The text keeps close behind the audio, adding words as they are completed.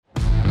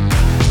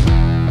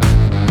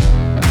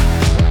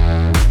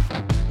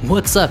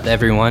What's up,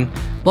 everyone?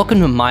 Welcome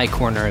to my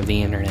corner of the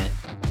internet.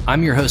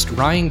 I'm your host,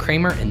 Ryan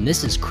Kramer, and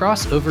this is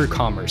Crossover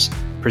Commerce,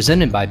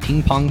 presented by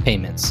Ping Pong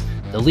Payments,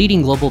 the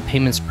leading global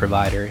payments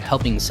provider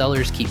helping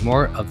sellers keep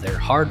more of their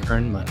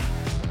hard-earned money.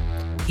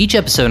 Each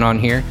episode on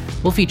here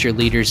will feature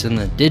leaders in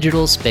the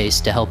digital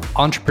space to help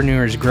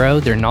entrepreneurs grow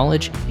their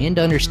knowledge and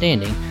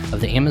understanding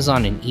of the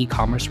Amazon and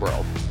e-commerce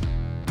world.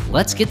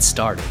 Let's get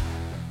started.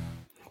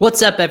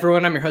 What's up,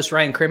 everyone? I'm your host,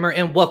 Ryan Kramer,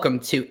 and welcome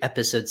to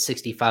episode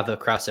 65 of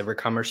Crossover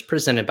Commerce,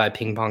 presented by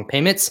Ping Pong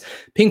Payments.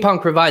 Ping Pong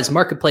provides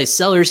marketplace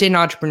sellers and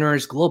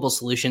entrepreneurs global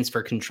solutions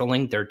for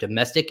controlling their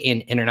domestic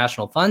and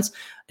international funds.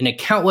 An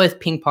account with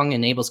Ping Pong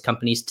enables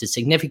companies to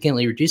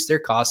significantly reduce their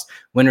costs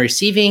when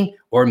receiving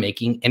or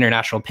making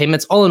international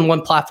payments, all in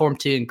one platform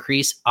to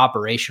increase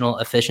operational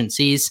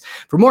efficiencies.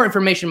 For more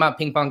information about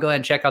Ping Pong, go ahead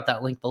and check out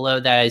that link below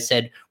that I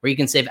said, where you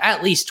can save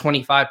at least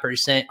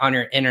 25% on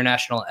your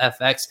international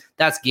FX.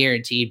 That's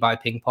guaranteed by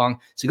Ping Pong.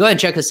 So go ahead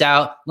and check us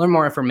out, learn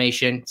more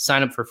information,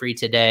 sign up for free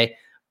today.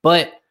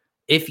 But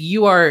if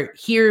you are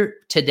here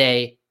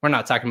today, we're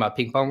not talking about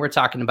Ping Pong. We're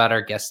talking about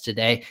our guest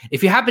today.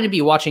 If you happen to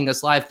be watching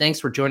us live, thanks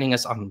for joining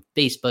us on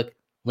Facebook,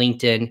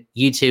 LinkedIn,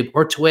 YouTube,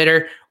 or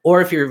Twitter. Or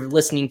if you're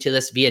listening to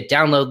this via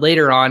download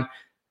later on,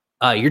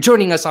 you're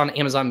joining us on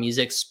Amazon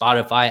Music,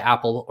 Spotify,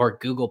 Apple, or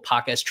Google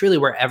Podcasts, truly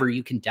wherever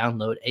you can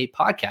download a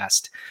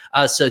podcast.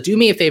 So do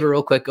me a favor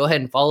real quick. Go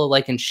ahead and follow,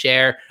 like, and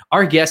share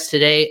our guests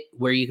today,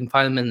 where you can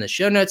find them in the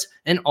show notes,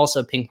 and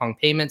also Ping Pong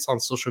Payments on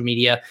social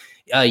media.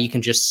 You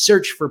can just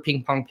search for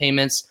Ping Pong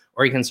Payments,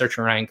 or you can search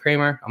for Ryan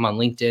Kramer. I'm on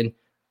LinkedIn,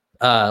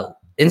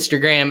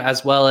 Instagram,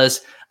 as well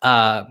as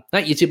not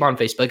YouTube, on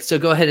Facebook. So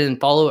go ahead and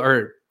follow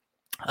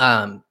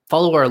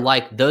or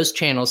like those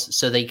channels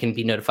so they can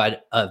be notified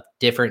of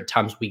different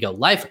times we go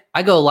live.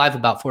 I go live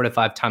about 4 to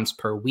 5 times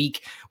per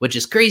week, which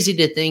is crazy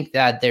to think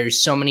that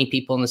there's so many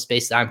people in the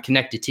space that I'm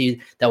connected to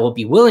that will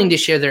be willing to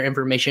share their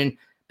information.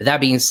 But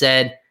that being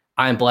said,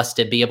 I'm blessed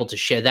to be able to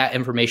share that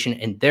information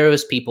and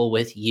those people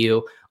with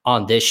you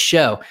on this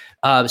show.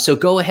 So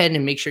go ahead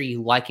and make sure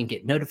you like and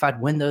get notified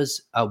when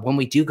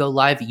we do go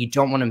live. You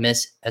don't want to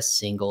miss a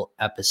single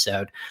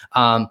episode.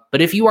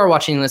 But if you are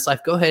watching this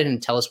live, go ahead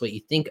and tell us what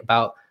you think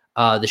about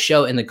the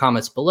show in the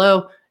comments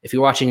below. If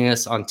you're watching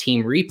us on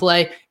Team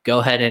Replay, go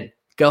ahead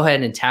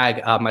and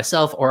tag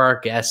myself or our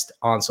guest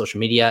on social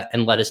media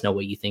and let us know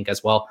what you think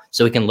as well,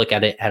 so we can look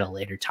at it at a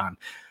later time.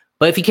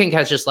 But if you can't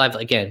catch us live,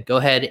 again, go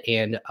ahead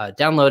and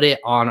download it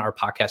on our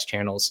podcast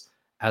channels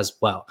as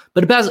well.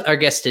 But about our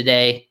guest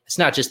today, it's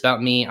not just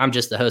about me. I'm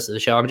just the host of the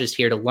show. I'm just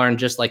here to learn,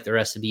 just like the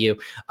rest of you,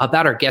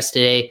 about our guest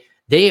today.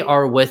 They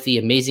are with the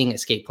Amazing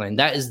Escape Plan.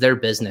 That is their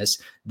business.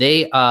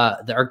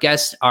 Our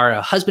guests are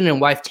a husband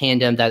and wife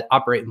tandem that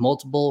operate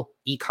multiple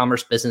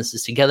e-commerce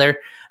businesses together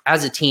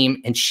as a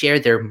team and share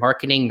their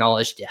marketing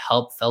knowledge to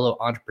help fellow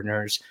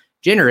entrepreneurs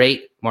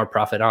generate more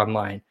profit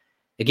online.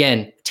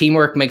 Again,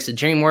 teamwork makes the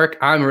dream work.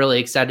 I'm really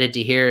excited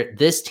to hear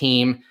this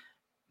team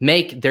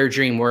make their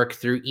dream work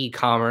through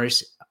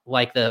e-commerce,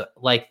 like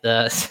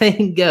the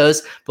saying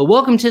goes. But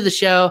welcome to the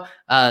show,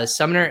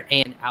 Sumner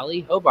and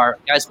Ali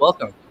Hobart. Guys,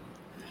 welcome.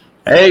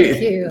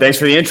 Hey, thanks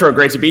for the intro.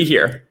 Great to be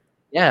here.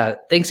 Yeah,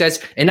 thanks, guys.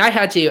 And I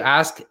had to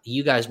ask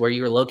you guys where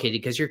you were located,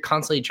 because you're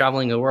constantly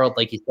traveling the world,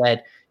 like you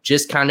said,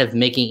 just kind of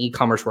making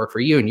e-commerce work for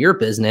you and your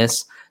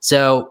business.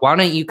 So why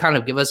don't you kind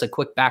of give us a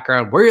quick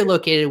background, where you're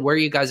located, where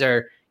you guys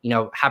are,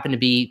 happen to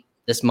be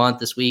this month,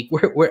 this week,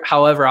 where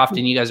however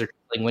often you guys are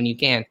traveling when you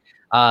can.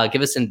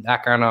 Give us some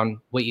background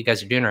on what you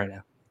guys are doing right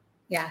now.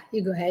 Yeah,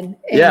 you go ahead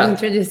and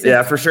introduce it.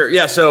 Yeah, for sure.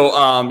 Yeah, so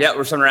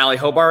we're Sumner and Ali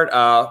Hobart,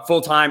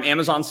 full-time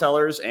Amazon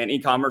sellers and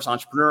e-commerce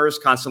entrepreneurs,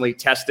 constantly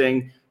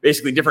testing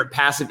basically different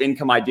passive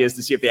income ideas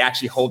to see if they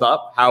actually hold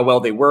up, how well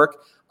they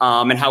work,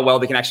 and how well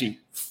they can actually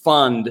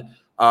fund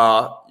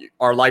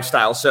our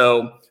lifestyle.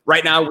 So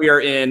right now we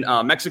are in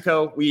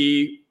Mexico.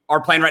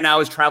 Our plan right now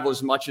is travel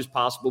as much as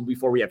possible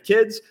before we have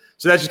kids.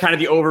 So that's just kind of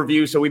the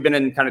overview. So we've been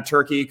in kind of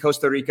Turkey,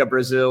 Costa Rica,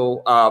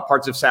 Brazil,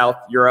 parts of South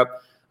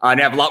Europe, and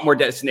have a lot more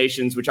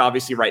destinations, which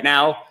obviously right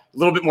now, a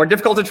little bit more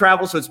difficult to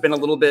travel. So it's been a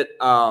little bit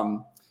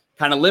kind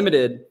of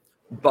limited.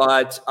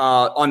 But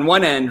on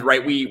one end,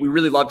 right, we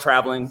really love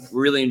traveling. We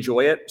really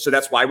enjoy it. So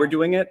that's why we're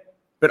doing it.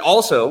 But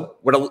also,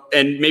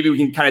 and maybe we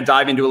can kind of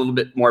dive into a little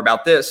bit more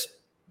about this.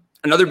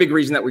 Another big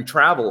reason that we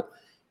travel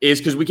is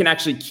because we can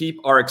actually keep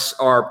our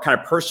kind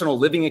of personal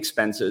living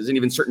expenses and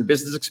even certain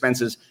business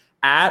expenses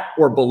at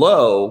or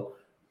below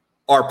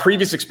our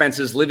previous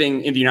expenses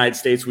living in the United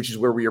States, which is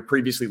where we are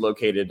previously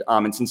located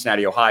in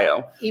Cincinnati,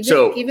 Ohio.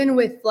 Even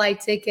with flight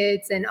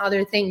tickets and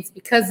other things,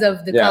 because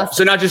of the cost.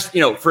 So not just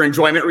for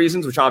enjoyment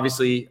reasons, which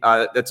obviously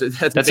that's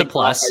a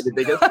plus. The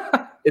biggest.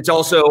 It's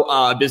also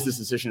a business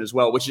decision as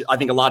well, which I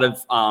think a lot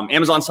of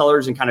Amazon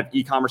sellers and kind of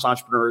e-commerce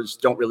entrepreneurs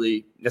don't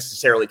really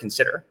necessarily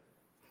consider.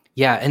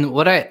 Yeah, and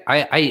what I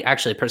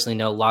actually personally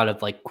know a lot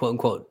of, like, quote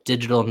unquote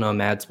digital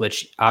nomads,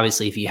 which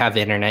obviously if you have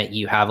internet,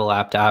 you have a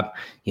laptop,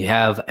 you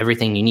have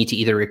everything you need to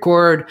either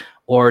record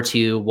or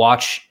to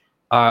watch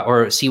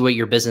or see what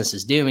your business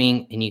is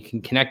doing, and you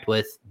can connect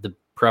with the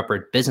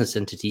proper business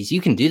entities, you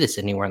can do this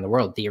anywhere in the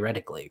world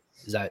theoretically.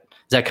 Is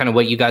that kind of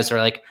what you guys are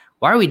like?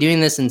 Why are we doing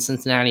this in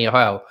Cincinnati,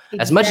 Ohio? Exactly.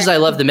 As much as I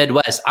love the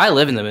Midwest, I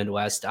live in the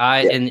Midwest.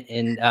 In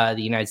the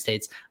United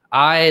States,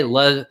 I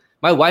love.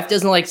 My wife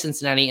doesn't like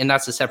Cincinnati, and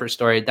that's a separate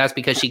story. That's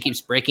because she keeps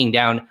breaking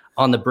down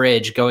on the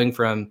bridge going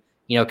from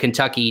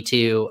Kentucky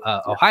to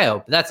Ohio.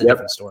 But that's a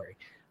different story.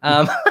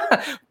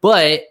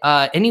 But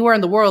anywhere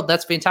in the world,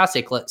 that's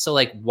fantastic. So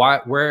like,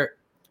 what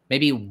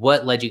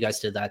led you guys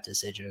to that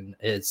decision?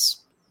 Is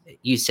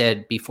you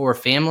said before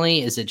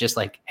family? Is it just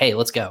like, hey,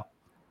 let's go?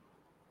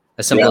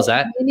 As simple as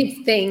that?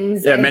 Many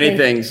things. Yeah, many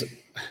things.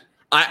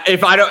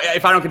 If I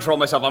don't control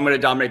myself, I'm going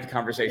to dominate the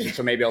conversation.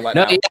 So maybe I'll let.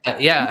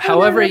 Yeah.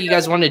 However you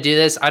guys want to do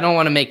this, I don't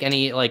want to make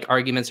any like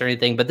arguments or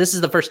anything. But this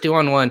is the first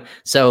 2-on-1,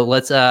 so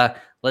let's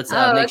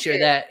make sure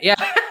that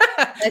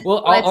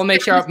I'll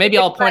make sure. Maybe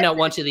I'll point out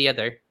one to the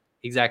other.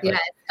 Exactly.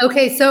 Yes.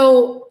 Okay,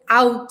 so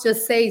I'll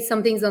just say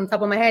some things on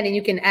top of my head, and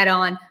you can add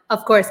on,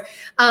 of course.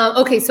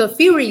 Okay, so a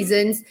few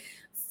reasons.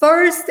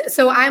 First,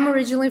 so I'm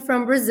originally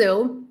from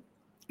Brazil.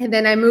 And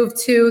then I moved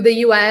to the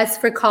U.S.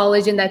 for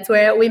college, and that's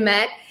where we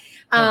met.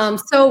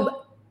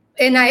 So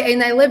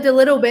I lived a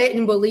little bit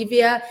in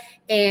Bolivia,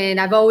 and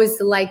I've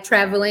always liked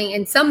traveling.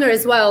 And Sumner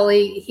as well.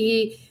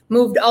 He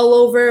moved all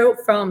over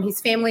from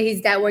his family. His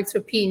dad works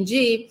for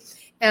P&G,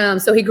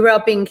 so he grew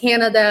up in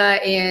Canada,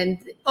 and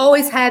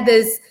always had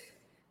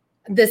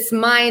this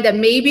mind that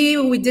maybe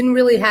we didn't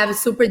really have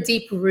super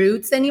deep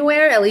roots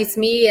anywhere. At least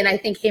me, and I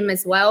think him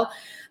as well.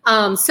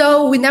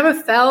 So we never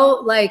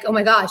felt like, oh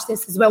my gosh,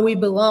 this is where we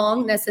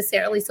belong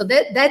necessarily. So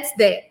that's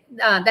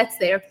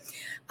there.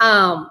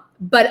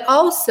 But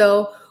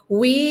also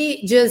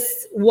we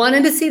just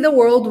wanted to see the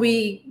world.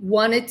 We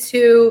wanted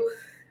to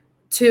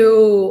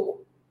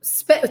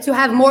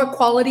have more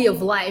quality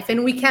of life.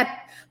 And we kept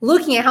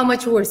looking at how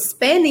much we were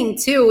spending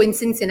too in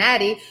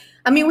Cincinnati.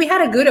 I mean, we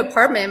had a good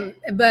apartment,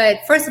 but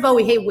first of all,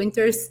 we hate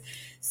winters.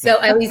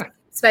 So at least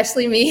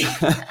especially me.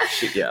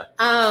 Yeah.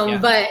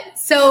 But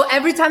so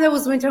every time it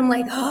was winter, I'm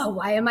like, oh,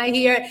 why am I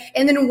here?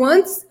 And then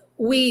once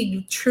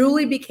we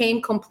truly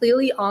became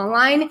completely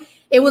online,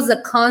 it was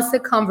a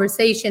constant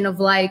conversation of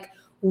like,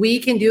 we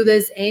can do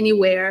this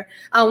anywhere.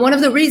 One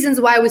of the reasons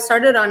why we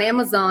started on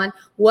Amazon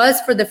was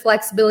for the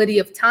flexibility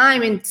of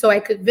time. And so I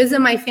could visit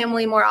my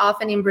family more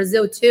often in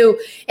Brazil too.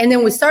 And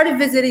then we started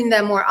visiting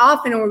them more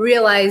often, and we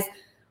realized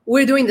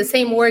we're doing the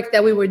same work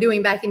that we were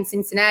doing back in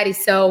Cincinnati.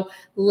 So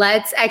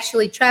let's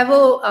actually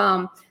travel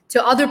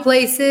to other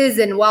places.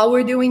 And while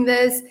we're doing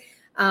this,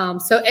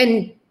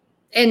 and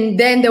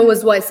then there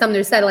was what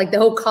Sumner said, like the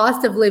whole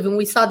cost of living.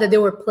 We saw that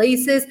there were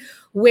places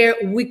where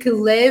we could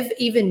live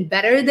even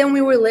better than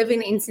we were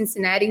living in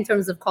Cincinnati in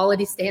terms of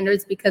quality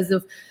standards because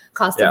of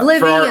cost of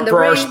living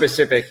for our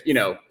specific,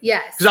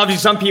 Yes. Because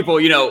obviously some people,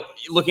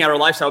 looking at our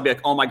lifestyle would be like,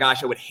 oh my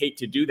gosh, I would hate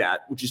to do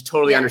that, which is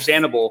totally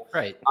understandable.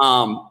 Right.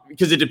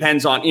 Because it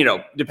depends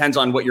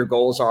on what your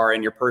goals are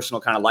and your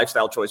personal kind of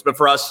lifestyle choice. But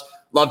for us,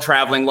 love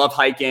traveling, love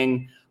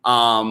hiking.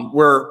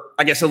 We're,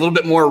 I guess, a little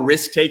bit more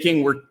risk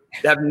taking. We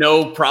have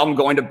no problem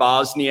going to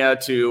Bosnia,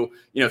 to,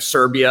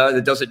 Serbia.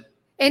 That doesn't.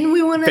 And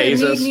we want to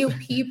meet new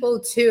people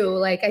too.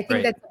 Like, I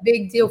think that's a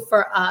big deal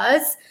for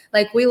us.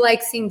 Like, we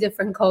like seeing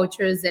different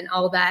cultures and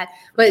all that.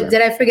 But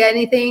did I forget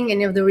anything?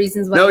 Any of the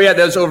reasons why? No, yeah,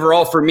 that's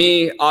overall for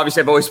me.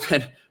 Obviously, I've always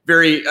been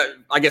very,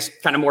 I guess,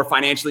 kind of more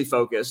financially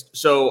focused.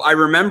 So I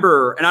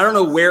remember, and I don't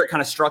know where it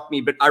kind of struck me,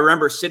 but I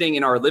remember sitting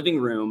in our living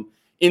room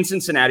in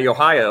Cincinnati,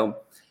 Ohio.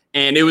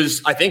 And it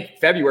was, I think,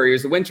 February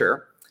is the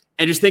winter.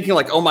 And just thinking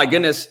like, oh my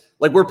goodness,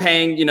 like we're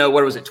paying,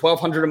 what was it,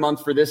 $1,200 a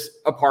month for this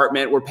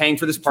apartment. We're paying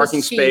for this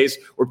parking space.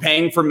 We're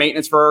paying for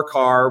maintenance for our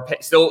car,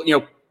 still,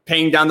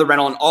 paying down the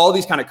rental and all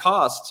these kind of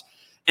costs.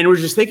 And we're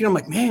just thinking, I'm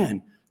like,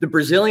 man, the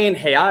Brazilian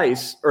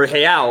reais or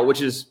real,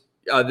 which is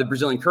the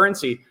Brazilian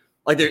currency,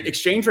 like their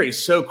exchange rate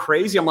is so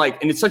crazy. I'm like,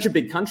 and it's such a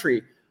big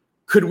country.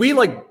 Could we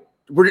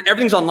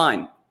everything's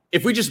online.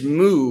 If we just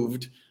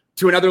moved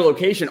to another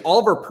location, all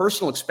of our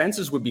personal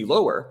expenses would be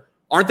lower.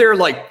 Aren't there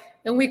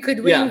and we could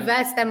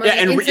reinvest that money.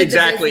 Yeah, and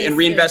exactly, and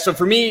reinvest. So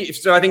for me,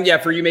 I think,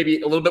 for you, maybe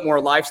a little bit more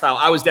lifestyle.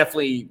 I was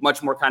definitely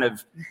much more kind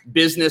of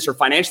business or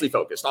financially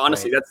focused.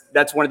 Honestly,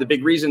 that's one of the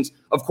big reasons.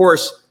 Of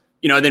course,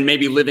 then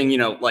maybe living,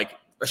 like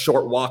a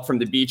short walk from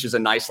the beach is a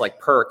nice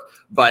perk.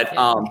 But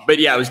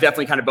yeah, it was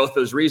definitely kind of both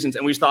those reasons.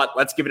 And we just thought,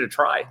 let's give it a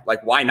try.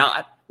 Like, why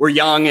not? We're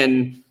young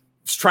and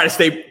just try to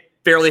stay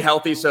fairly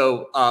healthy.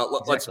 So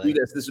let's do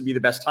this. This would be the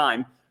best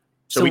time.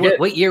 So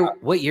what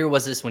year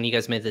was this when you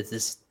guys made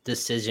this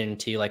decision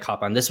to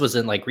hop on? This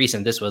wasn't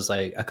recent. This was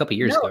a couple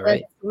years ago,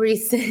 right?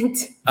 Recent.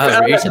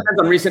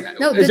 Recent.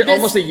 No, is it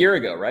almost a year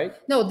ago, right?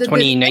 No,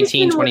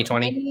 2019,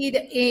 2020.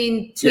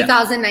 In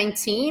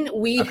 2019,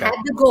 we had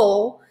the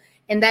goal,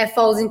 and that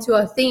falls into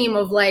a theme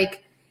of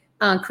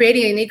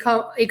creating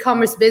an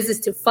e-commerce business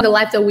to fund the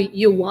life that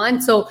you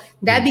want. So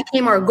that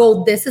became our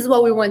goal. This is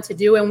what we want to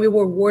do, and we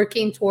were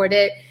working toward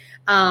it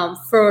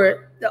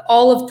for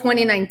all of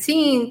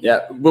 2019.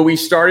 Yeah, but we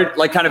started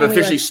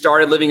officially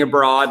started living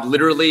abroad.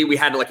 Literally, we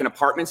had an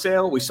apartment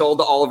sale. We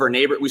sold all of our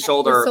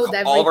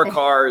all of our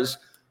cars.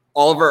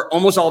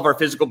 almost all of our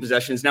physical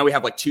possessions. Now we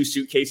have like 2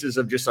 suitcases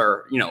of just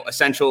our,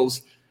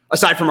 essentials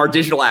aside from our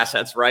digital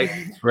assets. Right.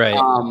 Right.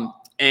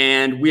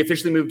 And we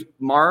officially moved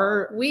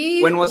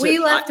when was it? We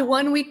left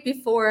 1 week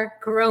before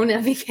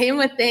Corona became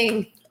a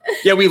thing.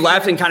 Yeah, we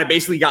left and kind of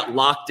basically got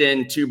locked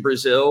into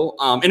Brazil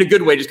in a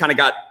good way, just kind of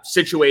got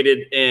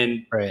situated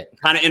and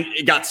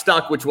it got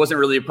stuck, which wasn't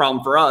really a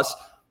problem for us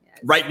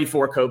right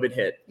before COVID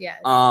hit. Yes.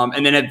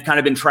 And then have kind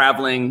of been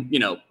traveling,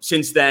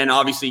 since then,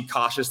 obviously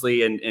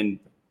cautiously and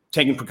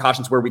taking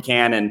precautions where we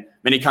can. And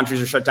many countries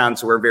are shut down.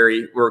 So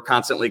we're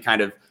constantly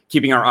kind of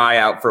keeping our eye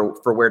out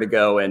for where to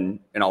go and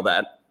all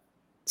that.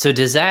 So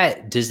does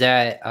that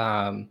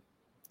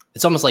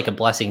it's almost like a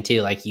blessing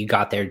too. Like you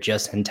got there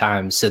just in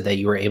time so that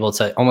you were able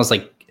to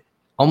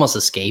almost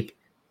escape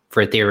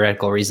for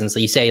theoretical reasons. So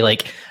you say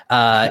like,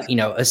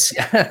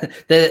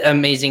 the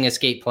amazing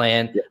escape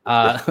plan,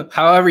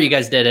 however you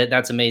guys did it,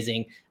 that's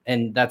amazing.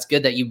 And that's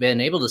good that you've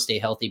been able to stay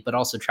healthy, but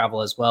also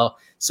travel as well.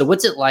 So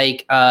what's it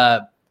like,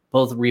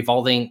 both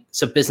revolving?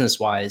 So business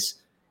wise,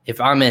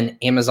 if I'm an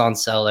Amazon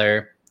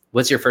seller,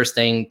 what's your first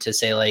thing to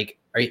say? Like,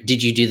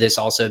 did you do this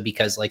also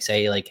because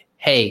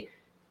hey,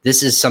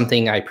 this is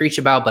something I preach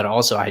about, but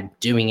also I'm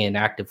doing it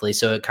actively.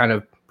 So it kind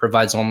of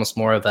provides almost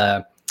more of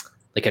a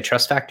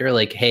trust factor.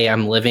 Like, hey,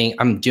 I'm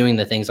doing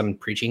the things I'm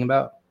preaching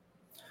about.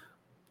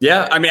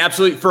 Yeah, I mean,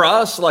 absolutely. For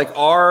us, like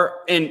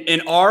our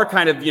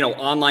kind of,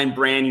 online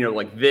brand,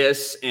 like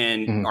this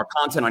and our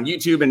content on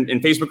YouTube and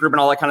Facebook group and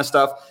all that kind of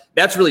stuff,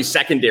 that's really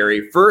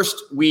secondary. First,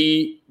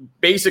 we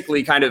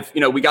basically kind of,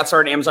 we got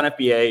started at Amazon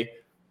FBA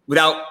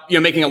without,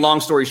 making a long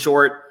story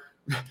short,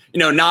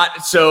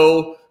 not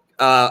so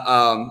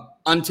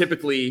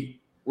untypically,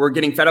 we're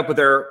getting fed up with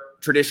our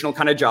traditional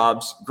kind of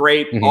jobs.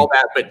 Great, all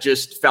that, but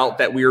just felt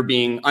that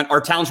our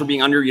talents were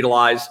being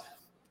underutilized,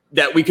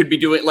 that we could be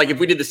doing, like if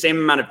we did the same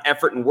amount of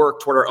effort and work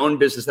toward our own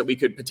business, that we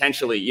could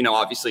potentially,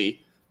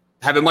 obviously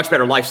have a much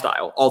better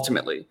lifestyle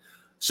ultimately.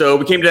 So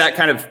we came to that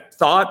kind of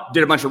thought,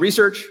 did a bunch of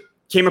research,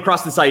 came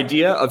across this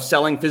idea of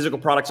selling physical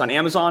products on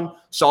Amazon,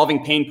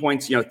 solving pain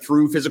points,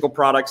 through physical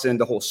products and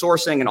the whole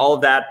sourcing and all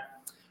of that.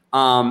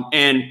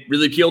 And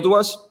really appealed to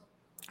us.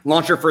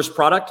 Launched our first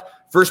product.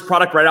 First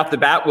product right off the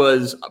bat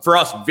was, for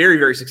us, very,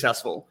 very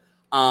successful.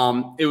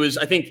 It was,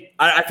 I think,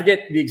 I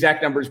forget the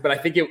exact numbers, but I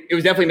think it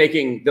was definitely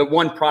making, the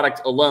one product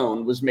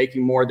alone was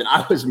making more than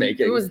I was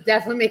making. It was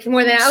definitely making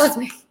more than I was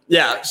making.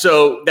 Yeah.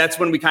 So that's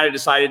when we kind of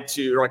decided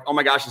to, like, oh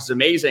my gosh, this is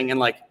amazing.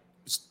 And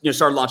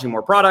started launching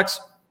more products.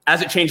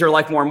 As it changed our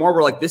life more and more,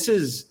 we're like,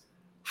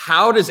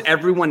 how does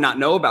everyone not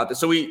know about this?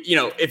 So we,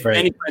 if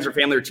any friends or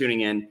family are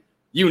tuning in,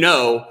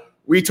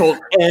 we told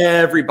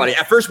everybody.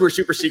 At first, we were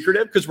super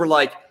secretive because we're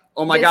like,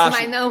 oh my gosh,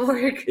 might not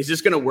work. Is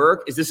this going to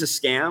work? Is this a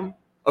scam?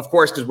 Of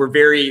course, because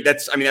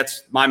that's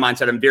my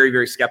mindset. I'm very,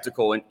 very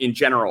skeptical in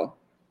general.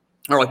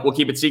 Or like, we'll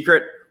keep it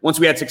secret. Once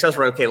we had success,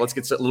 we're like, okay, let's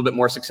get a little bit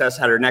more success.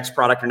 Had our next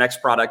product,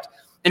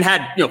 and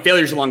had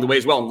failures along the way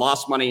as well, and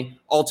lost money.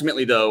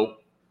 Ultimately, though,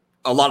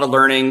 a lot of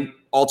learning.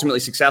 Ultimately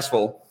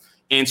successful,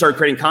 and started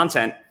creating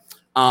content.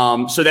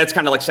 So that's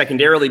kind of like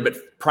secondarily, but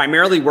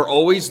primarily, we're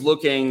always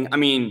looking.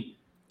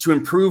 To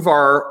improve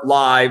our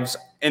lives.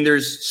 And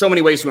there's so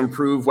many ways to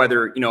improve,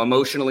 whether,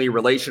 emotionally,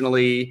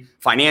 relationally,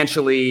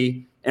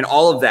 financially, and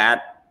all of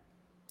that.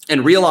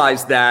 And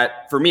realize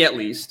that, for me at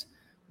least,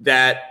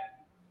 that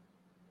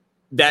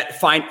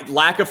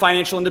lack of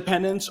financial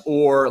independence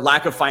or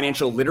lack of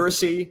financial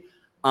literacy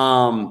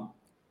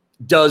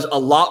does a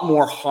lot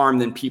more harm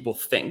than people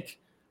think.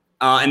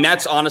 And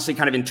that's honestly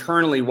kind of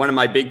internally one of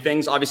my big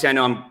things. Obviously, I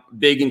know I'm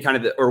big in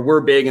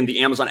we're big in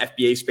the Amazon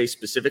FBA space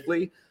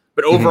specifically.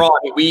 But overall,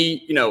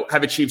 we,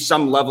 have achieved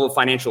some level of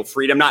financial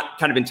freedom, not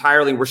kind of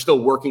entirely. We're still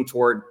working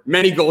toward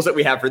many goals that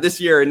we have for this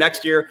year and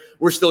next year.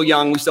 We're still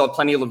young. We still have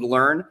plenty to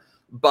learn.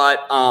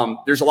 But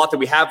there's a lot that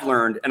we have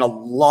learned and a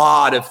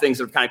lot of things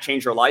that have kind of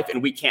changed our life.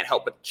 And we can't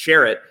help but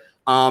share it.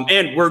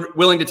 And we're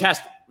willing to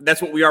test.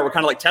 That's what we are. We're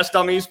kind of like test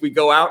dummies. We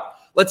go out.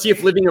 Let's see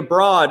if living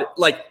abroad,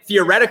 like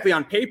theoretically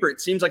on paper, it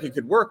seems like it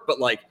could work. But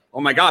like, oh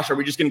my gosh, are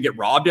we just going to get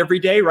robbed every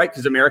day? Right?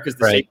 Because America is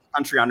the safest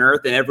country on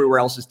earth and everywhere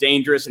else is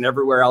dangerous and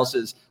everywhere else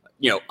is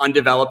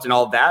undeveloped and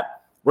all of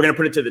that. We're going to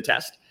put it to the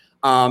test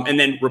and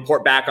then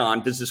report back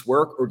on, does this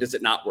work or does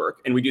it not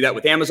work? And we do that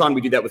with Amazon.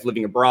 We do that with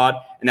living abroad.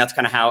 And that's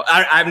kind of how,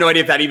 I have no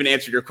idea if that even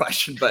answered your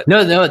question, but.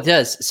 No, it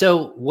does.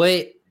 So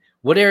what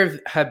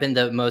have been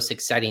the most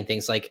exciting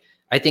things? Like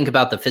I think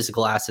about the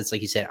physical assets,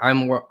 like you said,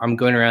 I'm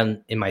going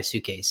around in my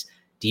suitcase.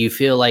 Do you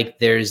feel like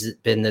there's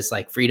been this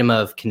like freedom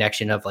of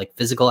connection of like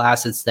physical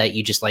assets that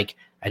you just like,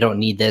 I don't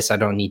need this, I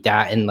don't need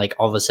that. And like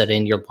all of a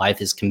sudden your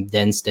life is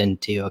condensed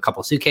into a couple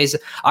of suitcases.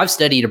 I've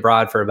studied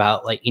abroad for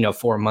about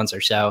 4 months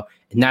or so.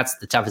 And that's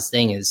the toughest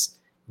thing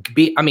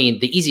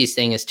the easiest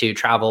thing is to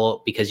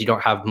travel because you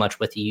don't have much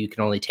with you. You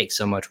can only take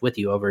so much with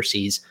you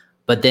overseas.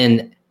 But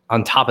then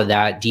on top of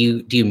that, do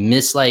you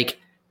miss like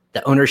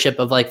the ownership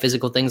of like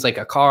physical things like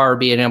a car,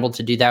 being able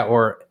to do that?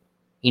 Or,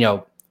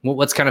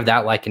 what's kind of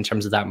that like in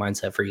terms of that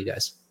mindset for you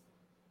guys?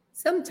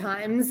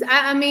 Sometimes,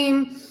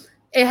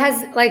 it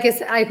has, like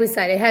we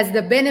said, it has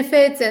the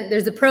benefits and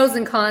there's the pros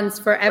and cons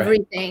for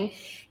everything.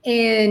 Right.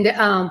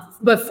 And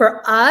but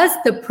for us,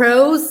 the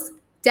pros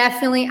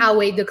definitely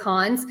outweigh the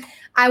cons.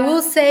 I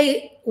will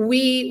say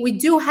we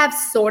do have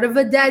sort of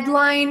a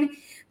deadline.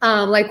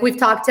 Like we've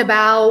talked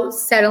about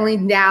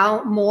settling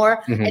down more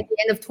at the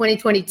end of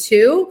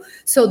 2022.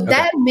 So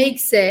that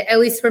makes it, at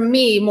least for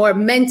me, more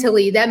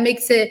mentally, that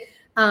makes it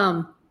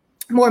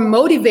more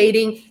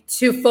motivating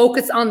to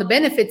focus on the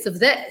benefits of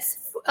this.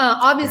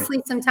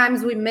 Obviously,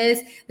 sometimes we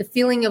miss the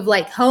feeling of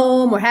like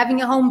home or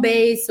having a home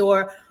base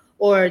or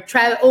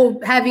travel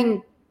or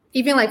having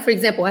even like, for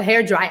example, a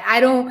hair dryer. I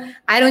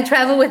don't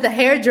travel with a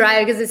hair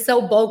dryer because it's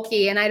so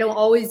bulky and I don't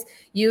always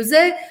use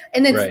it.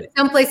 And then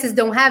some places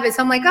don't have it.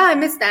 So I'm like, oh, I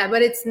missed that,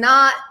 but it's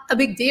not a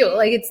big deal.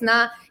 Like it's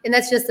not, and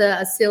that's just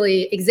a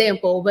silly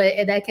example, but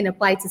that can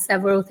apply to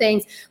several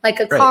things like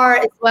a car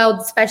as well,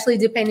 especially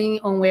depending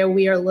on where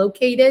we are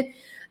located.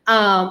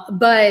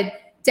 But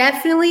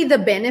definitely the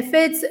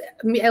benefits,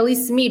 at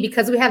least me,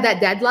 because we have that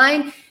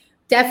deadline,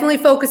 definitely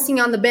focusing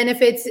on the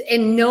benefits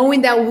and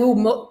knowing that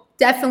we'll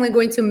definitely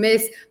going to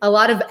miss a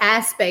lot of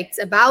aspects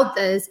about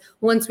this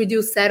once we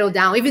do settle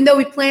down, even though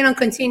we plan on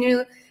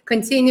continue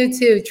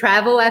to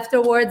travel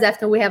afterwards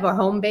after we have our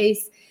home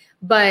base.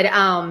 But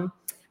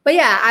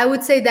yeah, I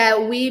would say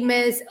that we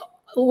miss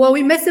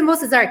the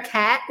most is our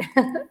cat,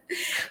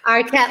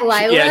 our cat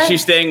Lila. Yeah,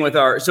 she's staying with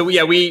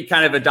we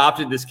kind of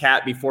adopted this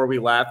cat before we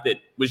left. It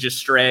was just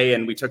stray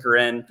and we took her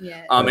in.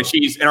 Yeah.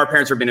 And our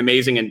parents have been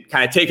amazing and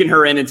kind of taking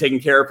her in and taking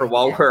care of her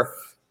while we're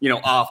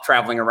off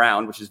traveling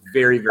around, which is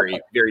very, very,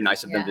 very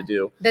nice of them to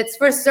do. That's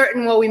for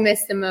certain what we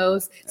miss the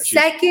most.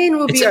 Second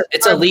will be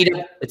it's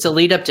a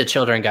lead up to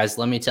children, guys.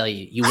 Let me tell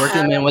you, you work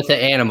them in with the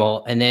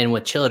animal, and then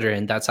with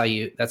children, that's how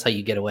you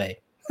get away.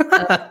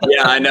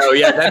 Yeah, I know.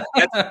 Yeah,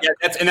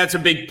 that's a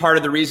big part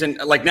of the reason.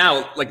 Like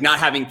now, like not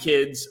having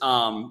kids,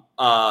 and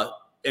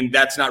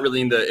that's not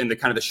really in the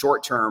kind of the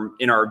short term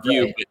in our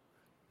view. Right. But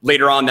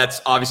later on,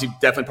 that's obviously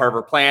definitely part of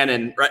our plan,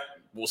 and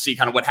we'll see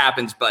kind of what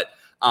happens. But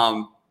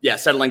yeah,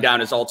 settling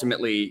down is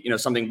ultimately,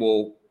 something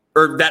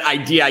or that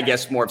idea, I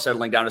guess, more of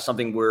settling down is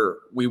something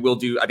we will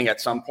do, I think, at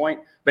some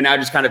point. But now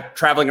just kind of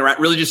traveling around,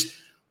 really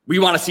we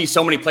want to see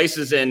so many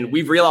places. And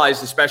we've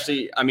realized,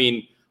 especially,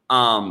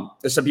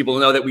 some people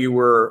know that we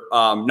were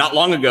not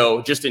long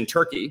ago just in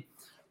Turkey.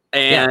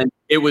 And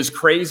it was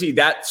crazy,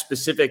 that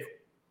specific,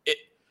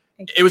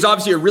 it was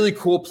obviously a really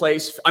cool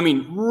place.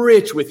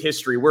 Rich with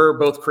history. We're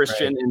both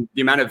Christian and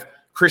the amount of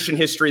Christian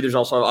history. There's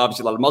also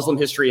obviously a lot of Muslim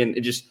history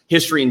and just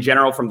history in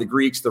general from the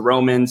Greeks, the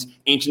Romans,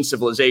 ancient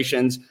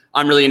civilizations.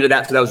 I'm really into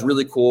that. So that was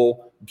really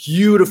cool.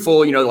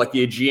 Beautiful, like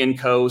the Aegean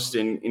coast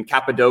and in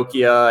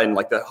Cappadocia and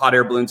like the hot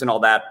air balloons and all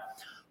that.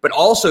 But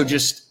also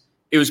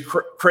it was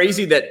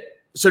crazy that,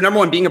 so number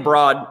one, being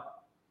abroad,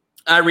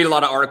 I read a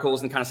lot of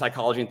articles and kind of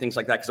psychology and things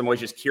like that because I'm always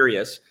just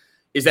curious,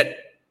 is that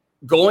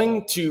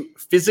going to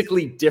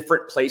physically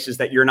different places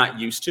that you're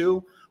not used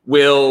to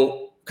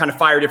will kind of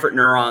fire different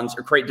neurons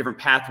or create different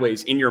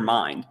pathways in your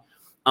mind.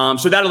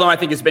 So that alone, I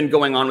think, has been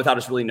going on without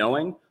us really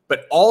knowing.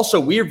 But also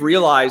we've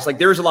realized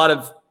there's a lot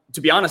of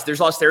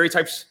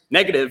stereotypes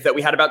negative that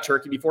we had about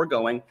Turkey before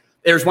going.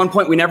 There's one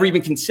point we never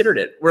even considered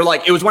it.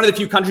 It was one of the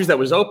few countries that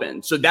was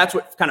open. So that's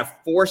what kind of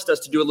forced us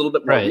to do a little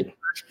bit more research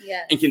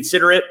and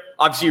consider it.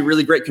 Obviously, a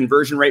really great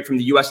conversion rate from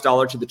the US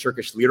dollar to the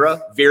Turkish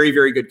lira. Very,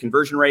 very good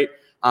conversion rate.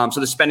 So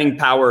the spending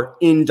power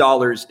in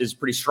dollars is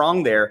pretty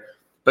strong there.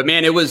 But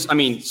man, it was,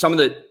 some of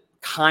the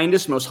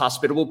kindest, most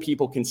hospitable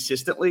people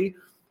consistently.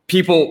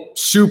 People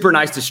super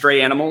nice to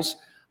stray animals.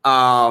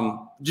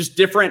 Just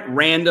different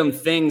random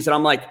things. And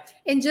I'm like,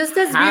 and just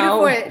as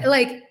beautiful,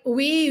 like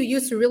we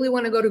used to really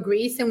want to go to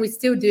Greece and we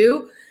still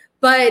do.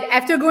 But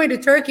after going to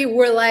Turkey,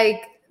 we're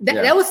like,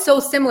 that was so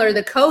similar.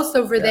 The coast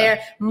over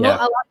there, a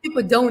lot of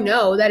people don't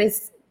know that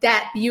it's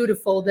that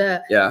beautiful.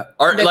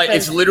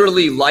 It's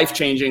literally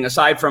life-changing.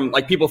 Aside from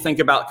people think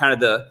about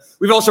kind of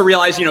we've also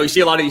realized, you see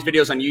a lot of these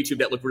videos on YouTube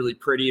that look really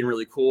pretty and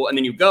really cool. And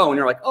then you go and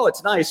you're like, oh,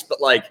 it's nice. But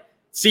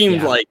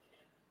seemed like.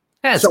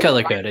 Yeah, it's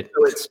color coded.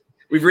 So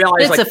we've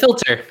realized it's a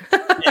filter.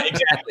 Yeah,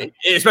 exactly.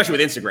 Especially with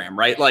Instagram,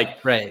 right?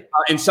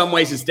 In some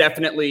ways it's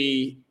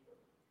definitely,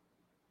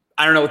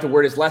 I don't know what the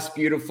word is, less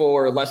beautiful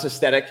or less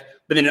aesthetic,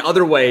 but then in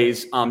other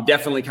ways,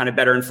 definitely kind of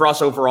better. And for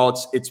us overall,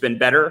 it's been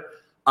better.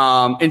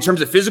 In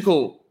terms of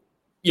physical,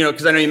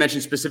 because I know you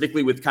mentioned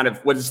specifically with kind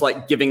of what it's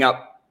like giving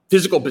up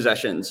physical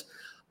possessions.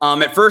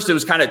 At first it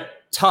was kind of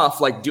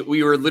tough.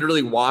 We were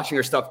literally watching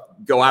our stuff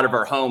go out of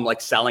our home,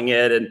 selling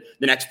it, and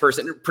the next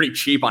person pretty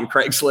cheap on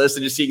Craigslist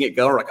and just seeing it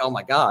go. We're like, oh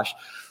my gosh.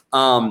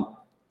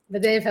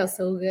 But then it felt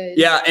so good.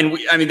 Yeah. And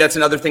that's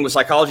another thing with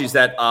psychology is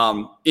that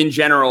in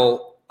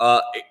general,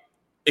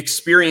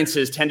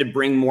 experiences tend to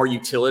bring more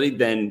utility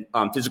than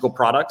physical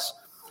products.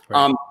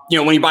 Right.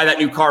 When you buy that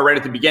new car right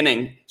at the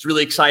beginning, it's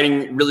really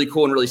exciting, really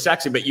cool, and really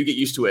sexy, but you get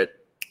used to it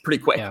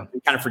pretty quick and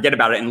kind of forget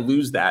about it and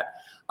lose that.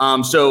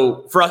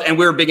 So for us, and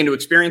we're big into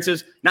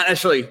experiences, not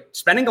necessarily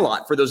spending a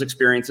lot for those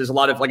experiences. A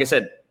lot of, like I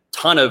said,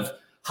 ton of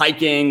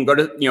hiking, go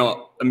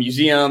to, a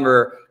museum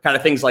or kind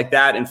of things like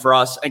that. And for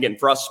us, again,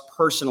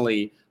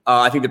 personally,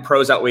 I think the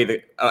pros outweigh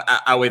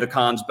the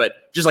cons,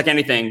 but just like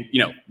anything,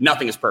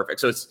 nothing is perfect.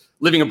 So it's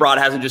living abroad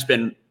hasn't just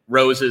been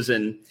roses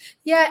and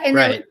and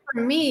then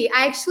for me,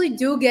 I actually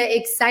do get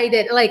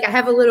excited. Like I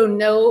have a little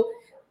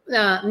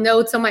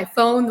notes on my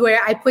phone where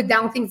I put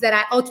down things that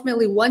I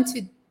ultimately want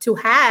to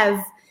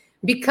have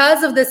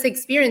because of this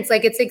experience.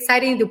 Like it's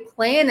exciting to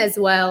plan as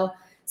well.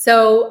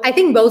 So I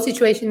think both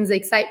situations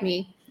excite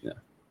me. Yeah.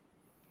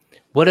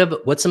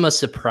 What's the most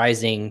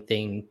surprising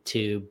thing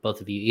to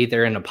both of you,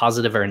 either in a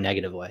positive or a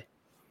negative way?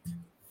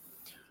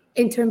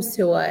 In terms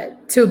to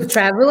what? To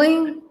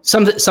traveling?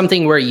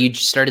 Something where you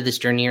started this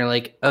journey, you're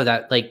like, oh,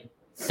 that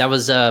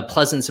was a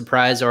pleasant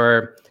surprise,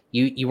 or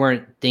you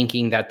weren't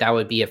thinking that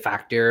would be a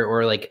factor,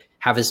 or like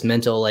have this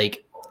mental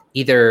like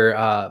either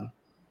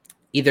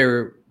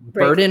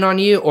burden on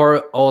you, or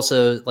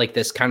also like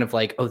this kind of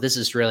like, oh, this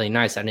is really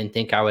nice. I didn't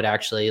think I would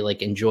actually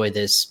like enjoy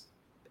this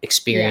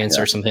experience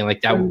or something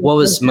like that. What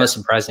was most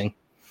surprising?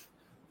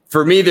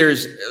 For me,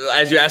 there's,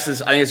 as you asked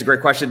this, I think it's a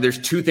great question. There's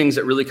two things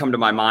that really come to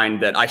my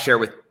mind that I share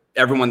with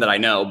everyone that I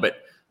know. But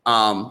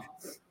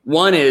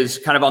one is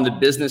kind of on the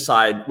business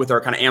side with our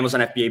kind of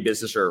Amazon FBA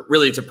business, or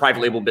really it's a private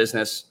label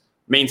business.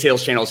 Main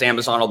sales channel is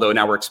Amazon, although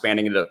now we're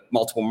expanding into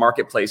multiple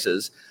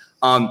marketplaces.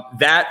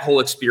 That whole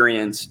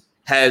experience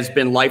has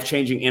been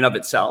life-changing in of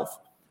itself.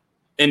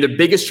 And the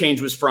biggest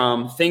change was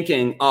from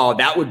thinking, oh,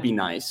 that would be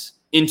nice,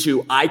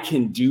 into I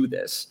can do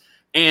this.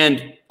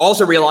 And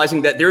also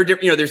realizing that there are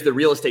different, there's the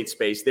real estate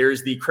space,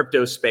 there's the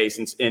crypto space,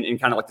 and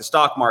kind of like the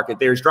stock market,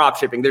 there's drop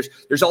shipping,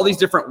 there's all these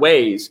different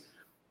ways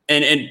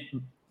and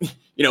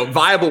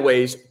viable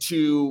ways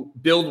to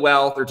build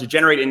wealth or to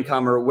generate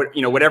income or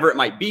whatever it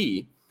might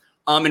be.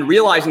 And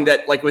realizing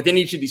that like within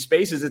each of these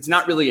spaces, it's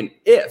not really an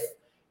if,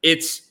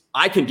 it's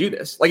I can do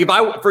this. Like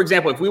for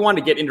example, if we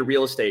wanted to get into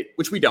real estate,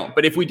 which we don't,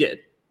 but if we did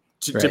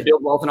to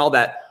build wealth and all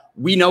that,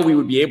 we know we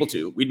would be able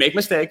to. We'd make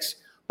mistakes,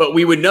 but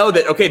we would know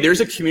that, okay,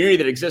 there's a community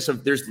that exists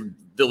there's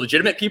the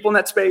legitimate people in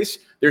that space.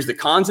 There's the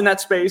cons in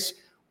that space.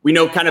 We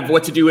know kind of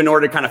what to do in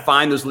order to kind of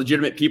find those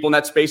legitimate people in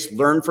that space,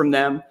 learn from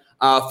them,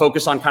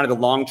 focus on kind of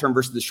the long-term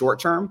versus the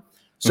short-term.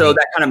 So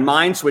that kind of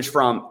mind switch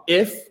from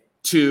if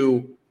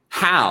to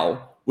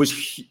how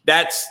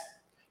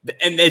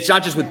and it's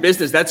not just with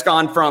business. That's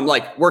gone from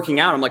like working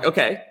out. I'm like,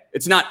 okay,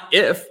 it's not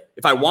if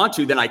I want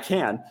to, then I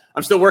can.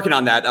 I'm still working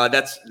on that.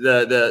 That's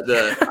the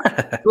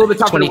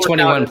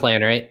 2021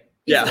 plan, right?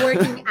 Yeah.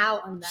 Working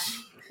out on that.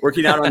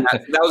 Working out on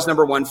that. That was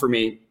number one for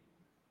me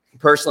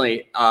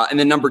personally. And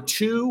then number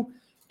two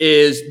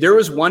is there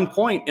was one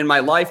point in my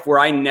life where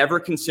I never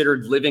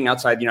considered living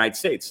outside the United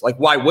States. Like,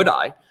 why would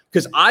I?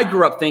 Because I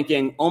grew up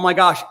thinking, oh my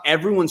gosh,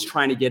 everyone's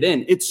trying to get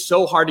in. It's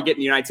so hard to get in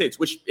the United States,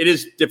 which it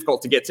is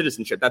difficult to get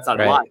citizenship. That's not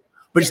a lie.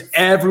 But just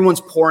everyone's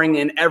pouring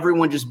in.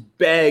 Everyone just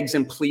begs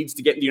and pleads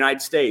to get in the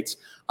United States.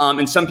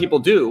 And some people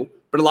do,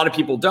 but a lot of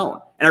people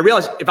don't. And I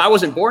realized if I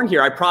wasn't born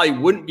here, I probably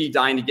wouldn't be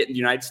dying to get in the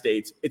United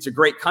States. It's a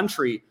great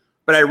country.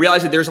 But I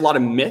realized that there's a lot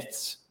of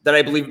myths that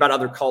I believe about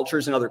other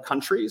cultures and other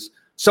countries.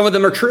 Some of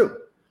them are true.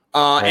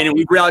 And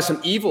we realized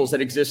some evils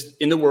that exist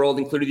in the world,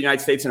 including the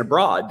United States and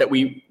abroad, that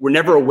we were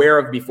never aware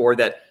of before.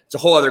 That it's a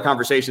whole other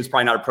conversation. It's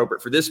probably not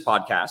appropriate for this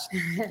podcast.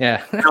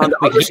 Yeah,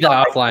 we keep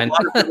that offline. A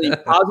lot of really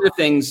positive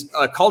things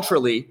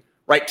culturally,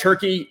 right?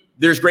 Turkey,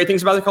 there's great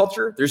things about the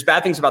culture. There's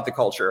bad things about the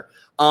culture.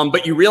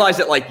 But you realize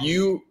that like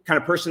you kind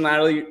of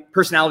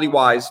personality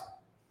wise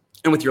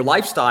and with your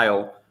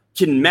lifestyle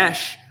can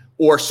mesh,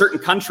 or certain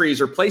countries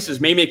or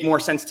places may make more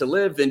sense to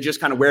live than just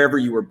kind of wherever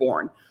you were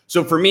born.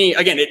 So for me,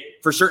 again,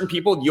 for certain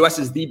people, the US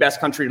is the best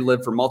country to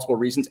live for multiple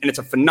reasons. And it's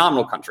a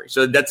phenomenal country.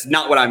 So that's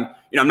not what I'm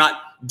not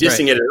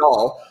dissing it at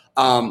all.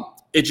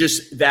 It's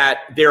just that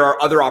there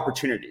are other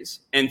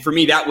opportunities. And for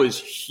me, that was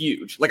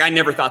huge. Like I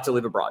never thought to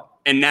live abroad.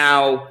 And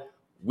now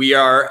we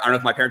are, I don't know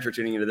if my parents are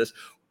tuning into this.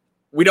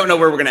 We don't know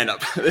where we're going to end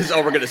up. This is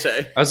all we're going to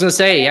say. I was going to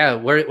say, yeah,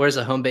 where's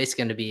the home base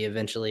going to be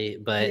eventually?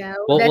 But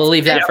we'll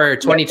leave that for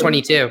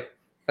 2022.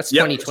 That's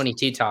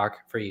 2022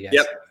 talk for you guys.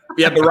 Yep.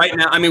 Yeah, but right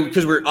now, I mean,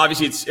 because we're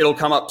obviously it'll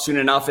come up soon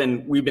enough,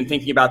 and we've been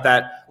thinking about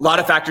that. A lot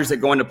of factors that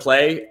go into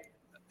play,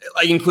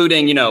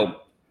 including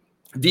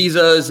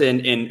visas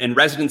and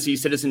residency,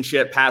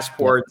 citizenship,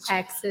 passports,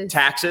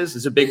 taxes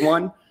is a big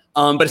one.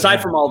 But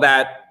aside from all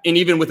that, and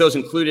even with those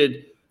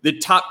included, the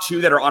top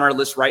two that are on our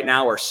list right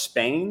now are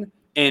Spain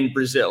and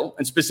Brazil,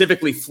 and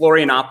specifically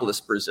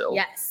Florianopolis, Brazil.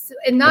 Yes,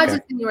 and not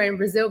just anywhere in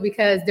Brazil,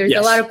 because there's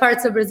a lot of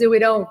parts of Brazil we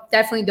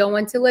definitely don't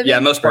want to live in. Yeah,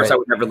 most parts I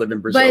would never live in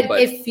Brazil. But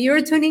if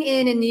you're tuning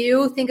in and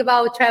you think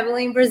about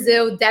traveling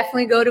Brazil,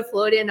 definitely go to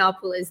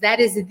Florianopolis. That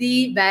is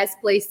the best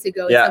place to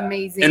go. It's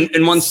amazing.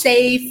 And one's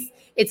safe.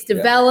 It's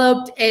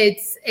developed.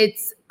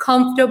 It's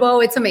comfortable.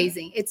 It's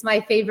amazing. It's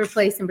my favorite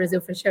place in Brazil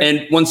for sure.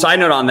 And one side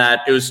note on that,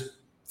 it was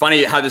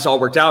funny how this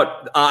all worked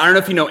out. I don't know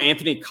if you know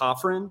Anthony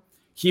Coffrin.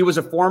 He was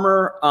a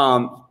former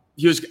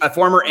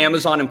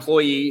Amazon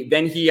employee.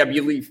 Then he, I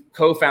believe,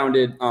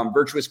 co-founded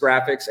Virtuous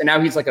Graphics, and now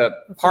he's like a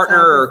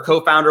partner or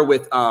co-founder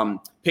with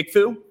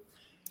PickFu.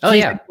 Oh,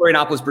 he's yeah. in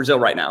Florianopolis, Brazil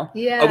right now.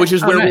 Yeah. Which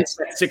is where we nice.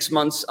 spent 6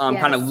 months kind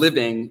Yes. of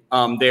living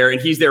there.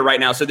 And he's there right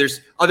now. So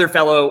there's other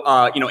fellow,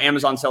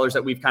 Amazon sellers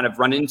that we've kind of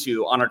run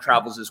into on our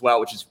travels as well,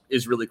 which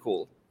is really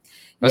cool.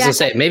 I was gonna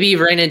say, maybe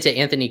you ran into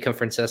Anthony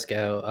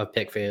Confrancesco of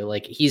PickFu.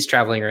 Like, he's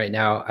traveling right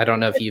now. I don't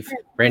know if you've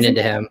ran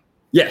into him.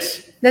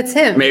 Yes. That's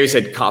him. Maybe we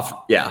said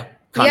cough. Yeah.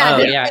 Yeah. Oh, Yeah,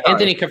 yeah. sorry.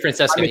 Anthony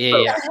Confrancesco.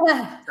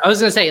 Yeah. I was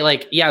gonna say,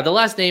 like, yeah, the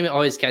last name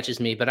always catches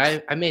me, but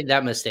I made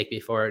that mistake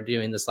before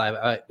doing this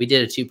live. We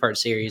did a 2-part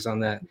series on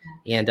that,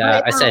 and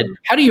I said,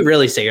 "How do you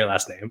really say your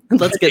last name?"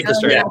 Let's get this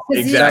straight. Yeah, 'Cause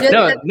he's exactly.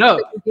 just No,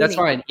 at the that's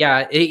beginning. fine.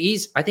 Yeah,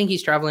 I think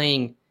he's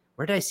traveling.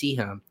 Where did I see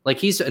him? Like,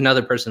 he's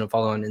another person to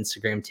follow on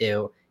Instagram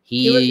too.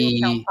 He was in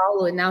Sao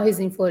Paulo, and now he's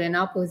in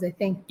Florianopolis, I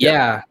think.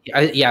 Yeah,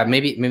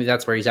 maybe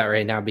that's where he's at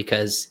right now,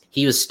 because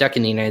he was stuck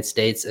in the United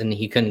States and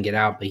he couldn't get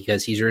out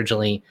because he's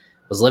originally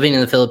was living in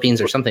the Philippines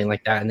or something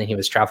like that, and then he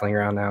was traveling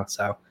around now.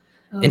 So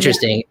Oh,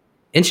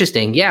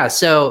 interesting. Yeah.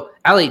 So,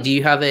 Ali, do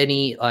you have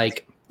any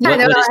like? Yeah, What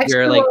is actually,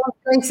 your like? what I was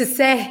going to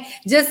say,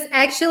 just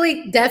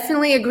actually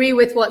definitely agree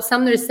with what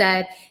Sumner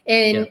said,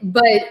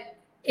 but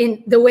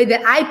in the way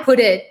that I put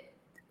it,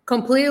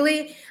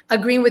 completely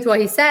agreeing with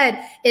what he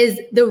said, is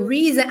the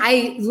reason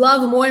I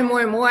love more and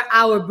more and more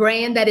our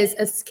brand that is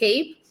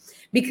Escape.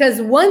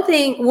 Because one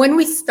thing, when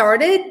we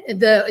started,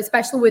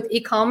 especially with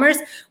e-commerce,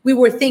 we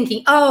were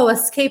thinking, oh,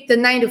 escape the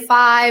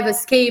 9-to-5,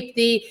 escape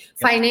the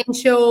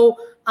financial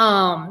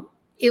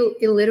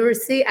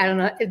illiteracy. I don't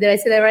know. Did I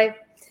say that right?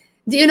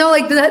 Do you know,